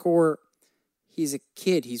at his core, he's a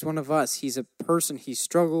kid. He's one of us. He's a person. He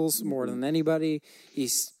struggles more than anybody.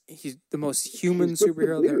 He's the most human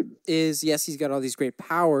superhero there is. Yes, he's got all these great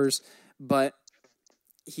powers, but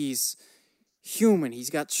he's human. He's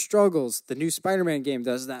got struggles. The new Spider-Man game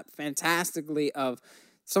does that fantastically, of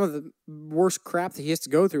some of the worst crap that he has to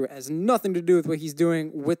go through. It has nothing to do with what he's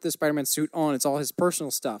doing with the Spider-Man suit on. It's all his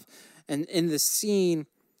personal stuff. And in the scene,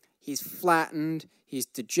 he's flattened, he's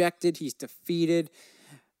dejected, he's defeated,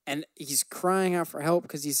 and he's crying out for help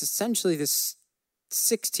because he's essentially this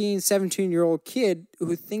 16, 17-year-old kid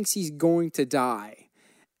who thinks he's going to die.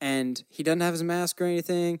 And he doesn't have his mask or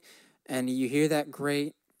anything, and you hear that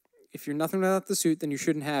great, if you're nothing without the suit, then you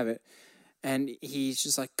shouldn't have it. And he's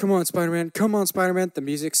just like, come on, Spider-Man, come on, Spider-Man. The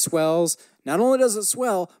music swells. Not only does it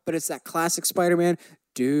swell, but it's that classic Spider-Man,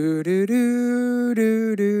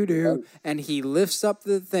 do-do-do-do-do-do. And he lifts up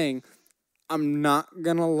the thing. I'm not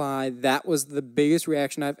going to lie, that was the biggest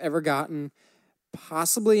reaction I've ever gotten,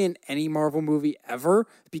 possibly in any Marvel movie ever,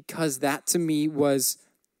 because that to me was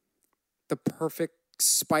the perfect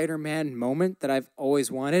Spider-Man moment that I've always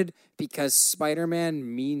wanted, because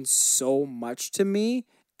Spider-Man means so much to me.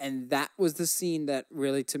 And that was the scene that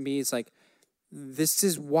really, to me, is like, this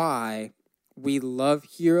is why we love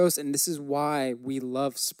heroes, and this is why we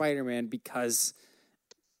love Spider-Man, because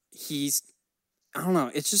he's, I don't know,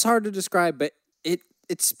 it's just hard to describe, but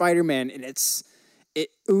it's Spider-Man, and it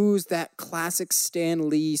oozed that classic Stan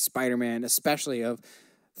Lee Spider-Man, especially of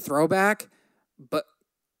throwback, but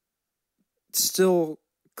still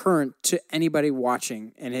current to anybody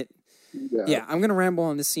watching. And I'm going to ramble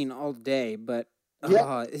on this scene all day, but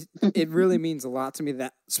it really means a lot to me.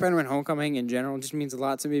 That Spider-Man Homecoming in general just means a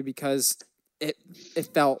lot to me, because it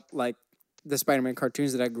felt like the Spider-Man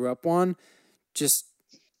cartoons that I grew up on, just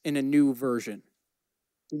in a new version.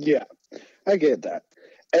 Yeah, I get that.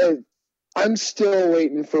 And I'm still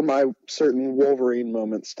waiting for my certain Wolverine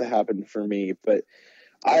moments to happen for me, but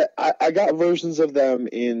I got versions of them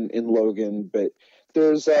in Logan, but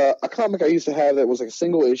there's a comic I used to have that was like a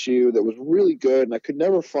single issue that was really good, and I could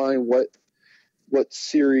never find what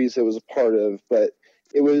series it was a part of, but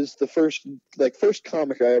it was the first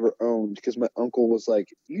comic I ever owned, because my uncle was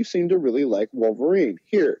like, you seem to really like Wolverine.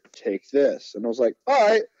 Here, take this. And I was like, all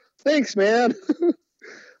right, thanks, man.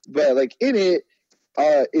 But like in it,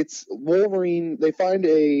 it's Wolverine. They find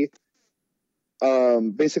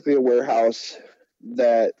basically a warehouse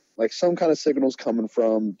that like some kind of signal's coming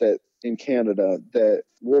from, that in Canada, that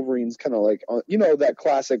Wolverine's kind of like, that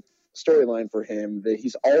classic storyline for him, that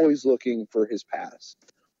he's always looking for his past,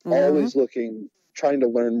 always trying to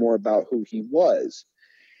learn more about who he was.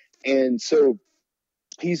 And so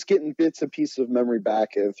he's getting bits and pieces of memory back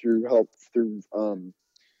through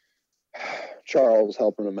Charles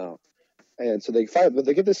helping him out. And so they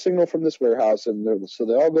get this signal from this warehouse, and so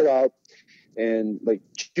they all go out, and like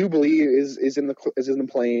Jubilee is in the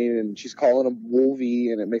plane, and she's calling him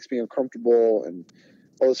Wolvie, and it makes me uncomfortable and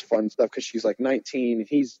all this fun stuff, because she's like 19 and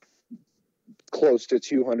he's close to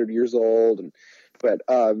 200 years old, but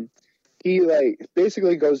he like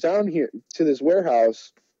basically goes down here to this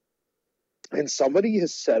warehouse, and somebody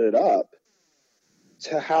has set it up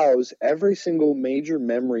to house every single major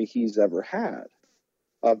memory he's ever had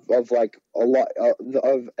of like a lot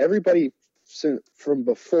of everybody from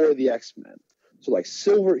before the X-Men. So like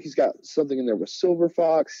Silver, he's got something in there with Silver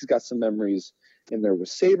Fox. He's got some memories in there with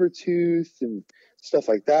Sabretooth and stuff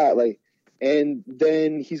like that. Like, and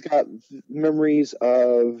then he's got memories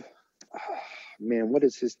of, man, what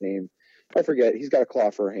is his name? I forget. He's got a claw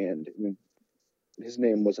for a hand. His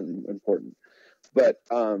name wasn't important, but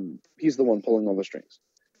he's the one pulling all the strings.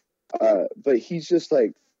 But he's just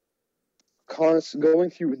like going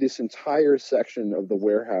through this entire section of the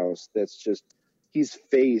warehouse that's just, he's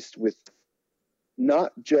faced with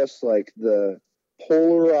not just like the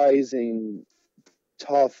polarizing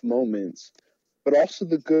tough moments, but also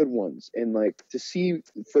the good ones. And like to see,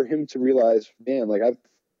 for him to realize, man, like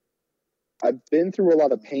I've been through a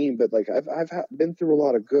lot of pain, but like I've been through a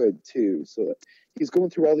lot of good too. So he's going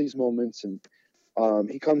through all these moments, and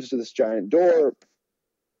he comes to this giant door.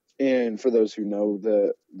 And for those who know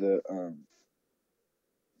the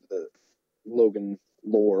Logan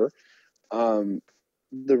lore,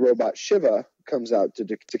 the robot Shiva comes out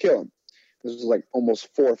to kill him. This is like almost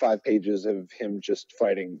 4 or 5 pages of him just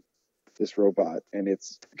fighting this robot, and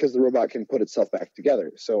it's because the robot can put itself back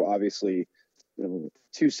together. So obviously, you know,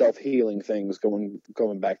 2 self-healing things going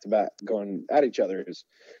back to back, going at each other is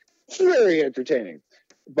very entertaining.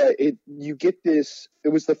 But you get this. It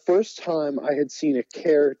was the first time I had seen a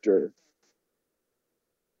character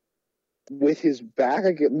with his back,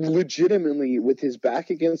 legitimately with his back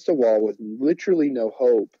against a wall, with literally no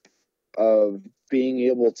hope of being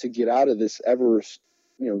able to get out of this ever,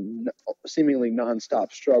 seemingly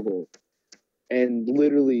nonstop struggle. And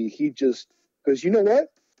literally, he just goes, you know what?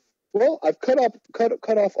 Well, I've cut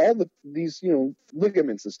off all these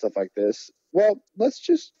ligaments and stuff like this. Well, let's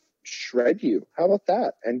just shred you. How about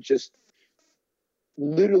that? And just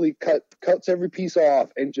literally cuts every piece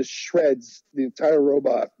off and just shreds the entire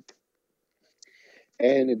robot.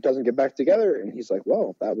 And it doesn't get back together. And he's like,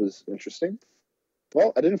 well, that was interesting.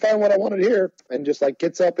 Well, I didn't find what I wanted here. And just like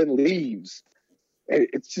gets up and leaves. And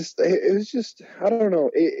it was just, I don't know.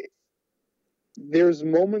 There's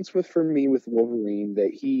moments for me with Wolverine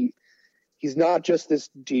that he's not just this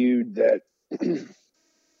dude that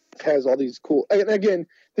has all these cool, and again,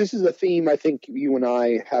 this is a theme I think you and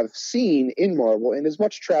I have seen in Marvel, and as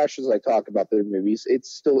much trash as I talk about their movies,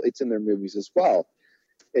 it's in their movies as well,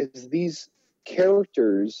 is these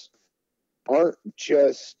characters aren't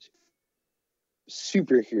just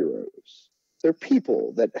superheroes. They're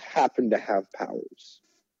people that happen to have powers.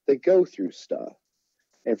 They go through stuff.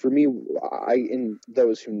 And for me, and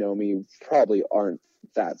those who know me probably aren't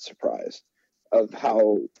that surprised of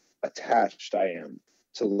how attached I am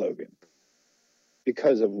to Logan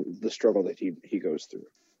because of the struggle that he goes through.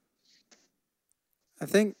 I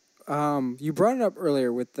think you brought it up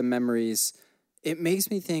earlier with the memories. It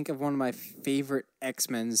makes me think of one of my favorite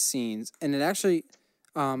X-Men scenes, and it actually,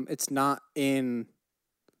 it's not in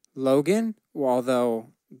Logan,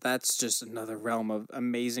 although that's just another realm of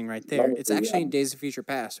amazing right there. It's actually in Days of Future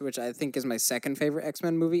Past, which I think is my second favorite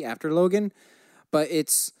X-Men movie after Logan. But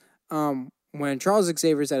it's when Charles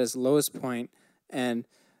Xavier's at his lowest point, and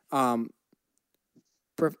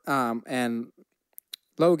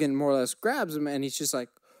Logan more or less grabs him, and he's just like,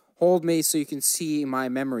 hold me so you can see my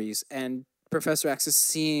memories. And Professor X is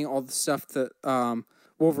seeing all the stuff that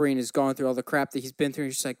Wolverine is going through, all the crap that he's been through.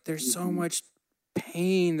 He's just like, there's so much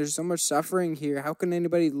pain, there's so much suffering here. How can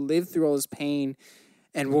anybody live through all this pain?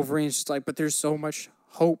 And Wolverine's just like, but there's so much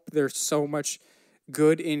hope. There's so much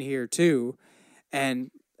good in here too.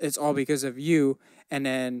 And it's all because of you. And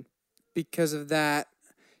then because of that,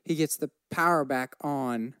 he gets the power back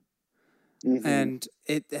on. Mm-hmm. And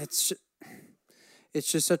it's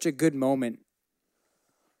just such a good moment.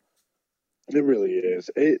 It really is.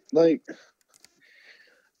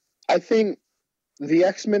 I think the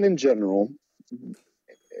X-Men in general,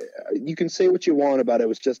 you can say what you want about it.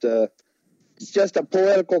 It's just a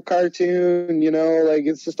political cartoon,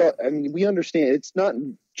 it's just we understand it's not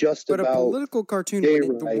just about a political cartoon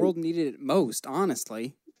when the world needed it most,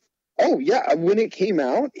 honestly. Oh yeah, when it came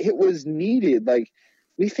out, it was needed. Like,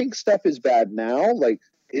 we think stuff is bad now. Like,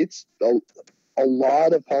 it's a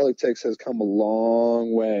lot of politics has come a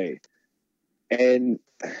long way. And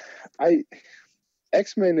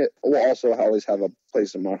X-Men will also always have a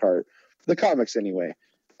place in my heart. The comics, anyway.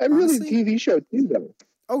 And honestly, really, TV show too, though.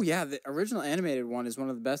 Oh yeah, the original animated one is one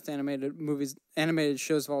of the best animated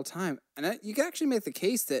shows of all time. And you can actually make the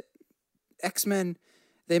case that X-Men,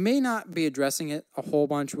 they may not be addressing it a whole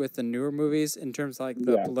bunch with the newer movies in terms of like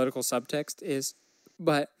the political subtext is,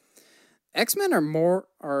 but X-Men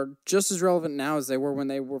are just as relevant now as they were when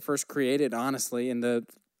they were first created, honestly, in the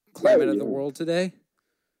climate of the world today.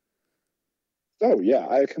 Oh, yeah,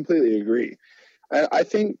 I completely agree. I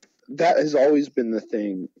think that has always been the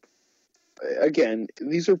thing. Again,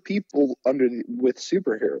 these are people with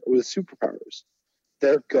superpowers.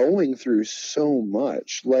 They're going through so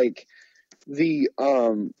much. Like the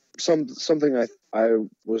something I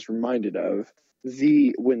was reminded of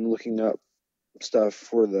when looking up stuff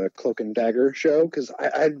for the Cloak and Dagger show, because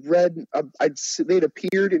I'd read they'd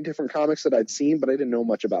appeared in different comics that I'd seen, but I didn't know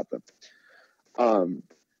much about them.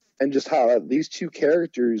 And just how these two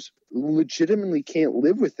characters legitimately can't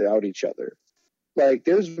live without each other. Like,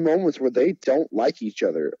 there's moments where they don't like each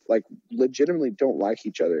other, like legitimately don't like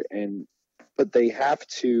each other, but they have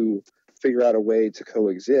to figure out a way to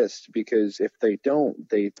coexist, because if they don't,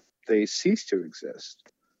 they cease to exist.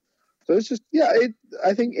 So it's just,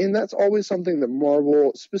 I think, and that's always something that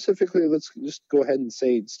Marvel, specifically, let's just go ahead and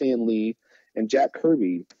say Stan Lee and Jack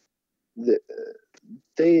Kirby,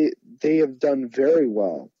 they have done very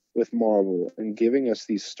well with Marvel and giving us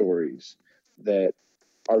these stories that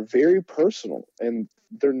are very personal, and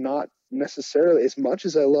they're not necessarily, as much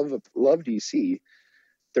as I love DC,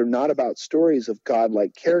 they're not about stories of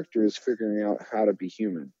godlike characters figuring out how to be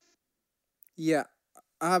human. Yeah.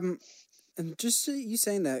 And just you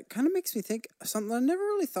saying that kind of makes me think of something I never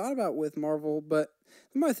really thought about with Marvel, but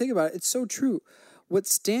the more I think about it, it's so true. What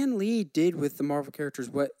Stan Lee did with the Marvel characters,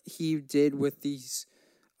 what he did with these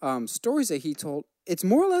stories that he told, it's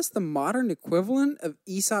more or less the modern equivalent of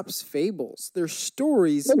Aesop's fables. They're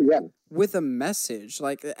stories with a message.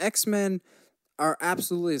 Like, the X-Men are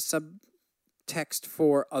absolutely a subtext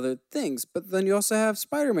for other things, but then you also have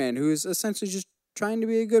Spider-Man, who is essentially just trying to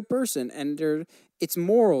be a good person, and it's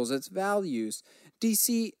morals, it's values.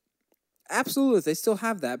 DC, absolutely, they still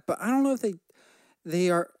have that, but I don't know if they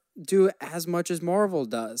do as much as Marvel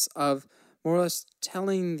does, of more or less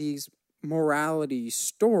telling these morality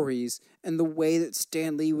stories and the way that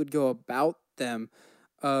Stan Lee would go about them,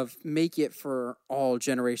 of make it for all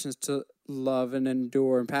generations to love and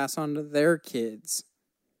endure and pass on to their kids.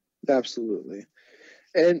 Absolutely.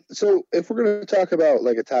 And so if we're going to talk about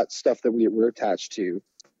like stuff that we're attached to,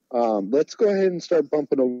 let's go ahead and start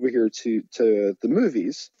bumping over here to the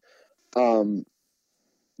movies. One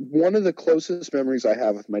of the closest memories I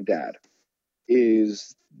have with my dad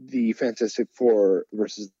is the Fantastic Four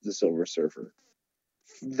versus the Silver Surfer.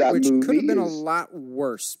 Which could have been a lot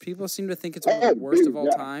worse. People seem to think it's one of the worst of all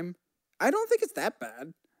time. I don't think it's that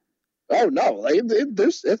bad. Oh no,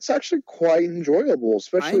 it's actually quite enjoyable,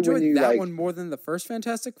 especially I enjoyed when you that one more than the first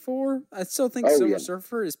Fantastic Four. I still think Silver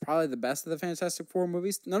Surfer is probably the best of the Fantastic Four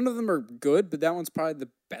movies. None of them are good, but that one's probably the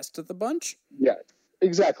best of the bunch. Yeah,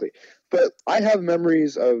 exactly. But I have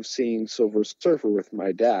memories of seeing Silver Surfer with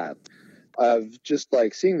my dad, of just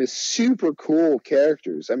like seeing the super cool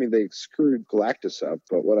characters. I mean, they screwed Galactus up,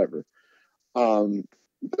 but whatever.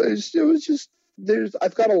 But it was just.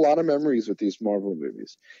 I've got a lot of memories with these Marvel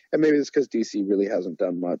movies, and maybe it's because DC really hasn't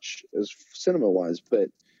done much as cinema-wise, but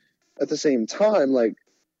at the same time, like,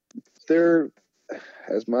 they're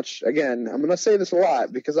as much, again, I'm going to say this a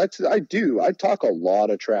lot, because I talk a lot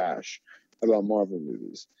of trash about Marvel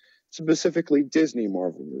movies, specifically Disney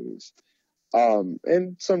Marvel movies,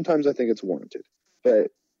 and sometimes I think it's warranted, but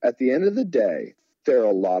at the end of the day, they're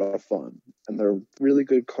a lot of fun, and they're really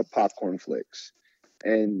good popcorn flicks,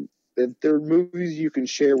 and they're movies you can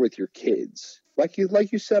share with your kids. Like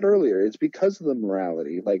you said earlier, it's because of the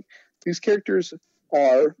morality. Like, these characters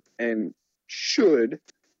are and should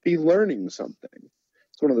be learning something.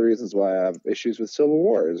 It's one of the reasons why I have issues with Civil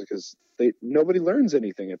War, is because nobody learns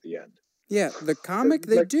anything at the end. Yeah, the comic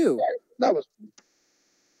they do. That was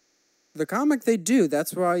the comic they do.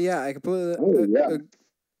 That's why, I completely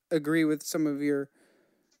agree with some of your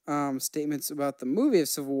statements about the movie of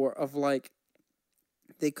Civil War. Of like,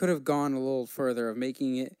 they could have gone a little further of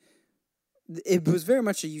making it. It was very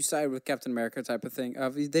much a you side with Captain America type of thing.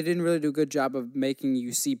 They didn't really do a good job of making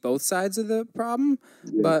you see both sides of the problem.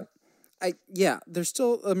 Yeah. But there's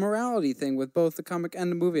still a morality thing with both the comic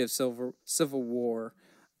and the movie of Civil War.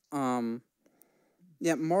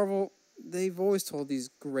 Marvel, they've always told these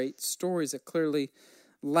great stories that clearly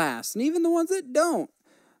last, and even the ones that don't,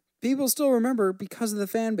 people still remember because of the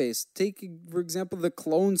fan base. Take, for example, the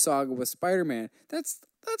Clone Saga with Spider-Man. That's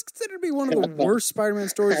considered to be one of the worst Spider-Man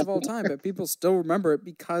stories of all time, but people still remember it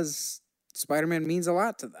because Spider-Man means a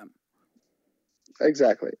lot to them.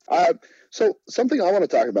 Exactly. So something I want to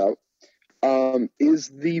talk about is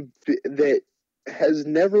that has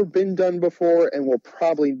never been done before and will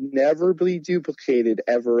probably never be duplicated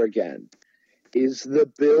ever again is the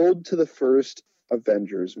build to the first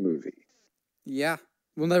Avengers movie. Yeah,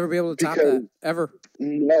 we'll never be able to top that ever.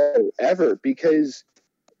 No, ever, because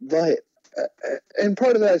and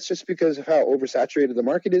part of that is just because of how oversaturated the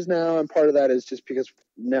market is now, and part of that is just because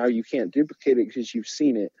now you can't duplicate it because you've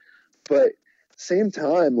seen it. But same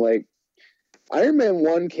time, like Iron Man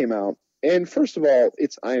 1 came out, and first of all,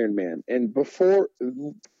 it's Iron Man. And before,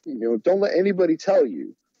 don't let anybody tell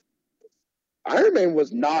you, Iron Man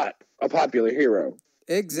was not a popular hero.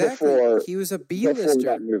 Exactly. He was a B-lister.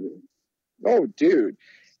 That movie. Oh, dude.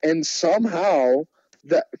 And somehow,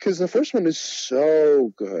 because the first one is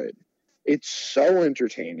so good. It's so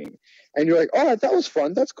entertaining. And you're like, oh, that was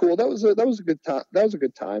fun. That's cool. That was a good time. That was a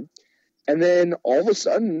good time. And then all of a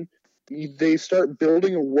sudden, they start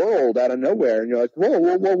building a world out of nowhere, and you're like,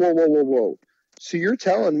 whoa. So you're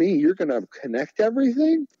telling me you're going to connect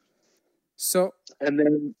everything? And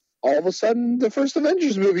then all of a sudden, the first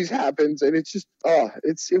Avengers movies happens, and it's just,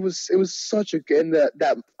 it was such a good,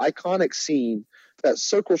 that iconic scene, that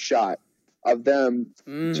circle shot of them,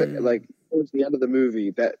 like towards the end of the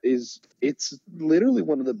movie. It's literally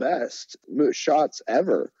one of the best shots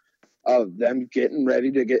ever of them getting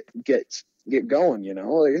ready to get going.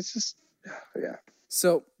 Like it's just, yeah.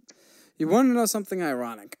 So, you want to know something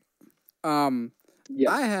ironic? I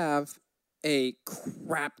have a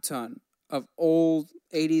crap ton of old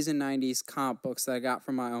 80s and 90s comic books that I got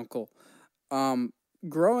from my uncle.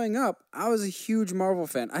 Growing up, I was a huge Marvel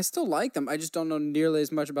fan. I still like them. I just don't know nearly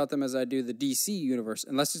as much about them as I do the DC universe,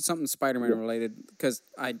 unless it's something Spider-Man related, because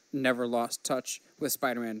I never lost touch with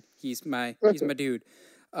Spider-Man. He's my dude.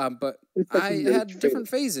 But I had different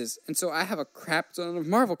phases, and so I have a crap ton of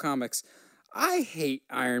Marvel comics. I hate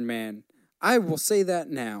Iron Man. I will say that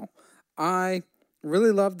now. I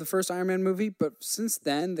really loved the first Iron Man movie, but since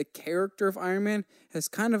then, the character of Iron Man has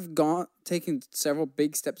kind of taken several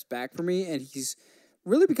big steps back for me, and he's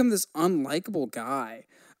really become this unlikable guy.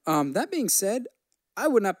 That being said, I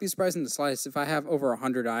would not be surprised in the slightest if I have over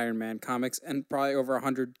 100 Iron Man comics and probably over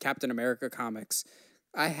 100 Captain America comics.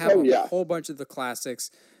 I have a whole bunch of the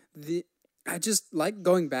classics. I just like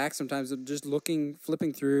going back sometimes and just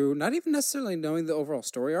flipping through, not even necessarily knowing the overall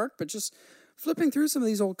story arc, but just flipping through some of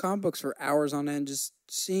these old comic books for hours on end, just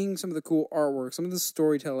seeing some of the cool artwork, some of the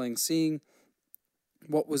storytelling, seeing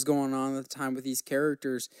what was going on at the time with these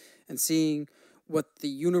characters, and seeing what the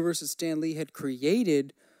universe that Stan Lee had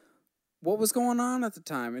created, what was going on at the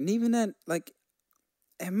time. And even then, like,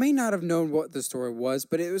 I may not have known what the story was,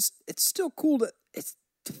 but it's still cool to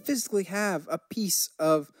physically have a piece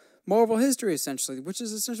of Marvel history, essentially, which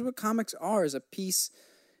is essentially what comics are, is a piece.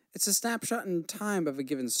 It's a snapshot in time of a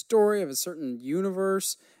given story, of a certain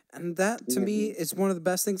universe, and that, to me, is one of the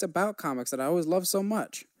best things about comics that I always love so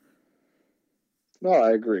much. No,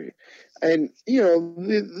 I agree. And,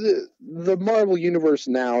 the Marvel universe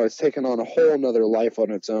now has taken on a whole nother life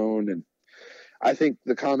on its own, and I think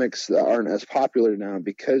the comics aren't as popular now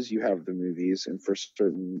because you have the movies and for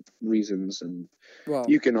certain reasons, and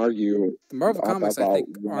you can argue the Marvel comics, I think,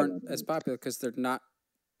 aren't as popular because they're not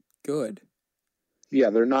good. Yeah,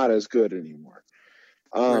 they're not as good anymore.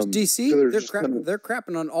 Whereas DC, they're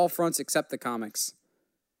crapping on all fronts except the comics.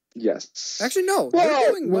 Yes. Actually, no. They're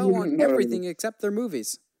doing well on everything except their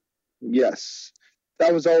movies. Yes.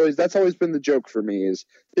 That's always been the joke for me, is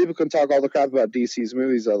people can talk all the crap about DC's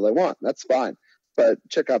movies all they want. That's fine. But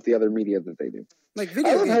check out the other media that they do. Like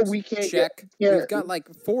video games, we've got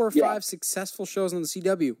like 4 or 5 successful shows on the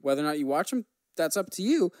CW. Whether or not you watch them, that's up to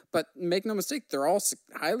you. But make no mistake, they're all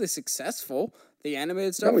highly successful. The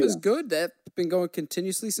animated stuff is good. That's been going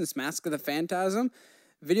continuously since Mask of the Phantasm.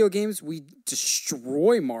 Video games, we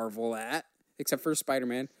destroy Marvel at, except for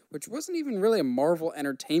Spider-Man, which wasn't even really a Marvel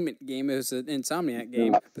Entertainment game. It was an Insomniac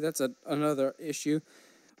game, but that's another issue.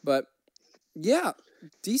 But yeah,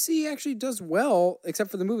 DC actually does well, except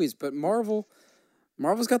for the movies. But Marvel's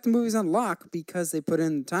got the movies on lock because they put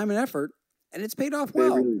in time and effort, and it's paid off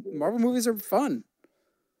well. Really, Marvel movies are fun.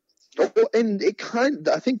 Well, and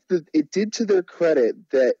I think that it did to their credit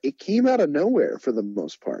that it came out of nowhere for the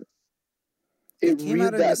most part. It came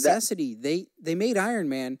out of necessity. They made Iron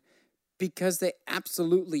Man because they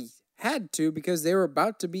absolutely had to, because they were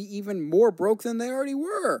about to be even more broke than they already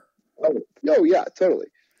were. Oh yeah, totally.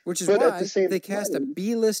 Which is why they cast a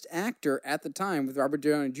B-list actor at the time with Robert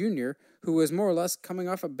Downey Jr., who was more or less coming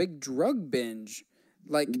off a big drug binge.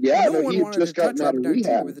 Like, no one wanted to touch Robert Downey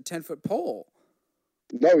Jr. with a 10-foot pole.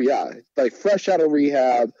 Oh yeah, like fresh out of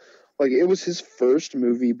rehab. Like, it was his first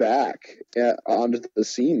movie back onto the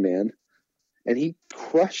scene, man. And he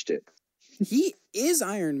crushed it. He is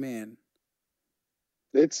Iron Man.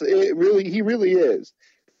 He really is.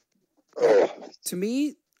 Oh. To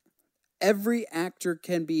me, every actor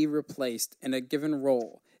can be replaced in a given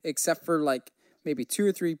role, except for like maybe 2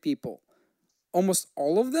 or 3 people. Almost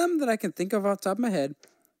all of them that I can think of off the top of my head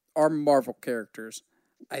are Marvel characters.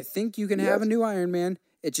 I think you can have a new Iron Man.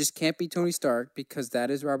 It just can't be Tony Stark because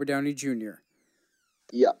that is Robert Downey Jr.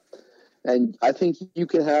 Yeah. And I think you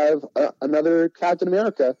can have another Captain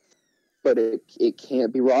America, but it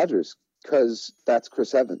can't be Rogers because that's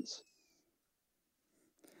Chris Evans.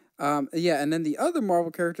 Yeah, and then the other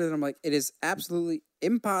Marvel character that I'm like, it is absolutely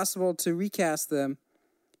impossible to recast them.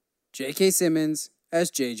 J.K. Simmons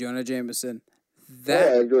as J. Jonah Jameson. I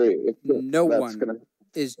agree. No one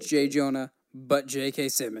is J. Jonah but J.K.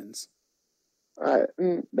 Simmons.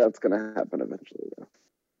 That's going to happen eventually, though.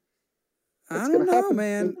 I don't know,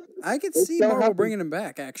 man. I could see Marvel bringing him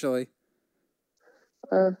back, actually.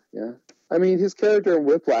 Yeah. I mean, his character in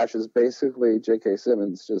Whiplash is basically J.K.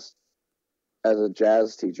 Simmons, just as a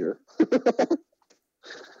jazz teacher.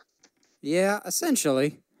 Yeah,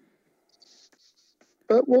 essentially.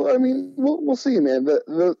 But well, I mean, we'll see, man.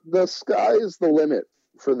 The sky is the limit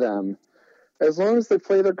for them, as long as they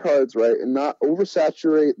play their cards right and not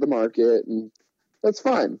oversaturate the market, and that's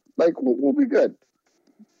fine. Like we'll be good.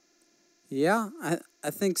 Yeah,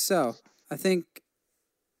 I think so. I think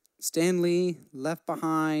Stan Lee left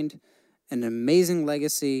behind an amazing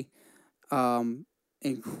legacy,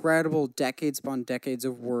 incredible decades upon decades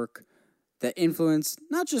of work that influenced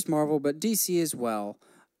not just Marvel, but DC as well.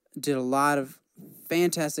 Did a lot of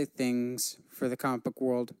fantastic things for the comic book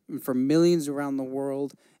world, and for millions around the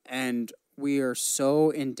world, and we are so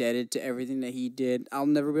indebted to everything that he did. I'll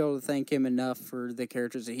never be able to thank him enough for the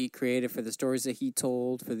characters that he created, for the stories that he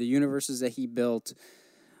told, for the universes that he built.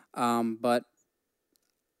 But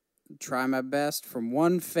try my best from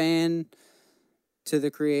one fan to the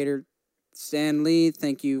creator. Stan Lee,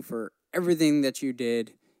 thank you for everything that you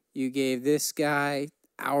did. You gave this guy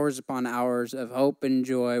hours upon hours of hope and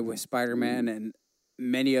joy with Spider-Man and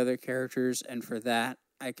many other characters, and for that,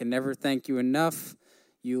 I can never thank you enough.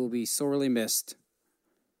 You will be sorely missed.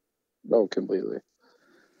 No, completely.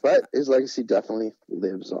 But his legacy definitely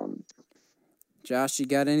lives on. Josh, you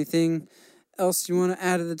got anything else you want to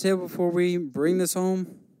add to the table before we bring this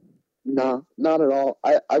home? No, not at all.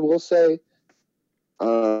 I will say,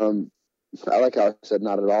 I like how I said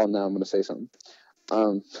not at all. Now I'm going to say something.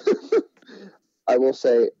 I will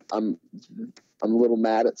say I'm a little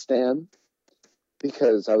mad at Stan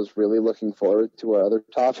because I was really looking forward to our other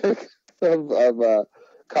topic of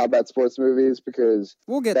combat sports movies, because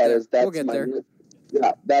we'll get there. We'll get there.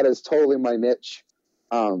 Yeah, that is totally my niche.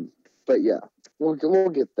 But yeah, we'll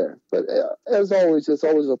get there. But as always, it's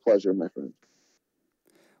always a pleasure, my friend.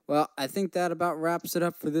 Well, I think that about wraps it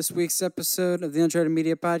up for this week's episode of the Uncharted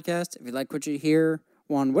Media Podcast. If you like what you hear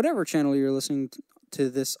on whatever channel you're listening to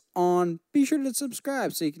this on, be sure to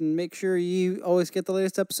subscribe so you can make sure you always get the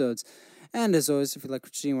latest episodes. And as always, if you like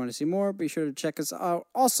what you see and want to see more, be sure to check us out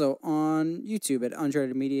also on YouTube at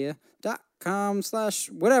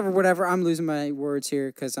unchartedmedia.com/whatever. I'm losing my words here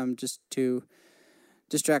because I'm just too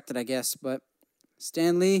distracted, I guess. But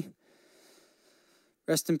Stan Lee,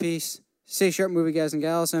 rest in peace. Stay sharp, movie guys and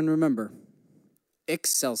gals, and remember,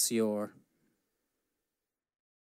 Excelsior.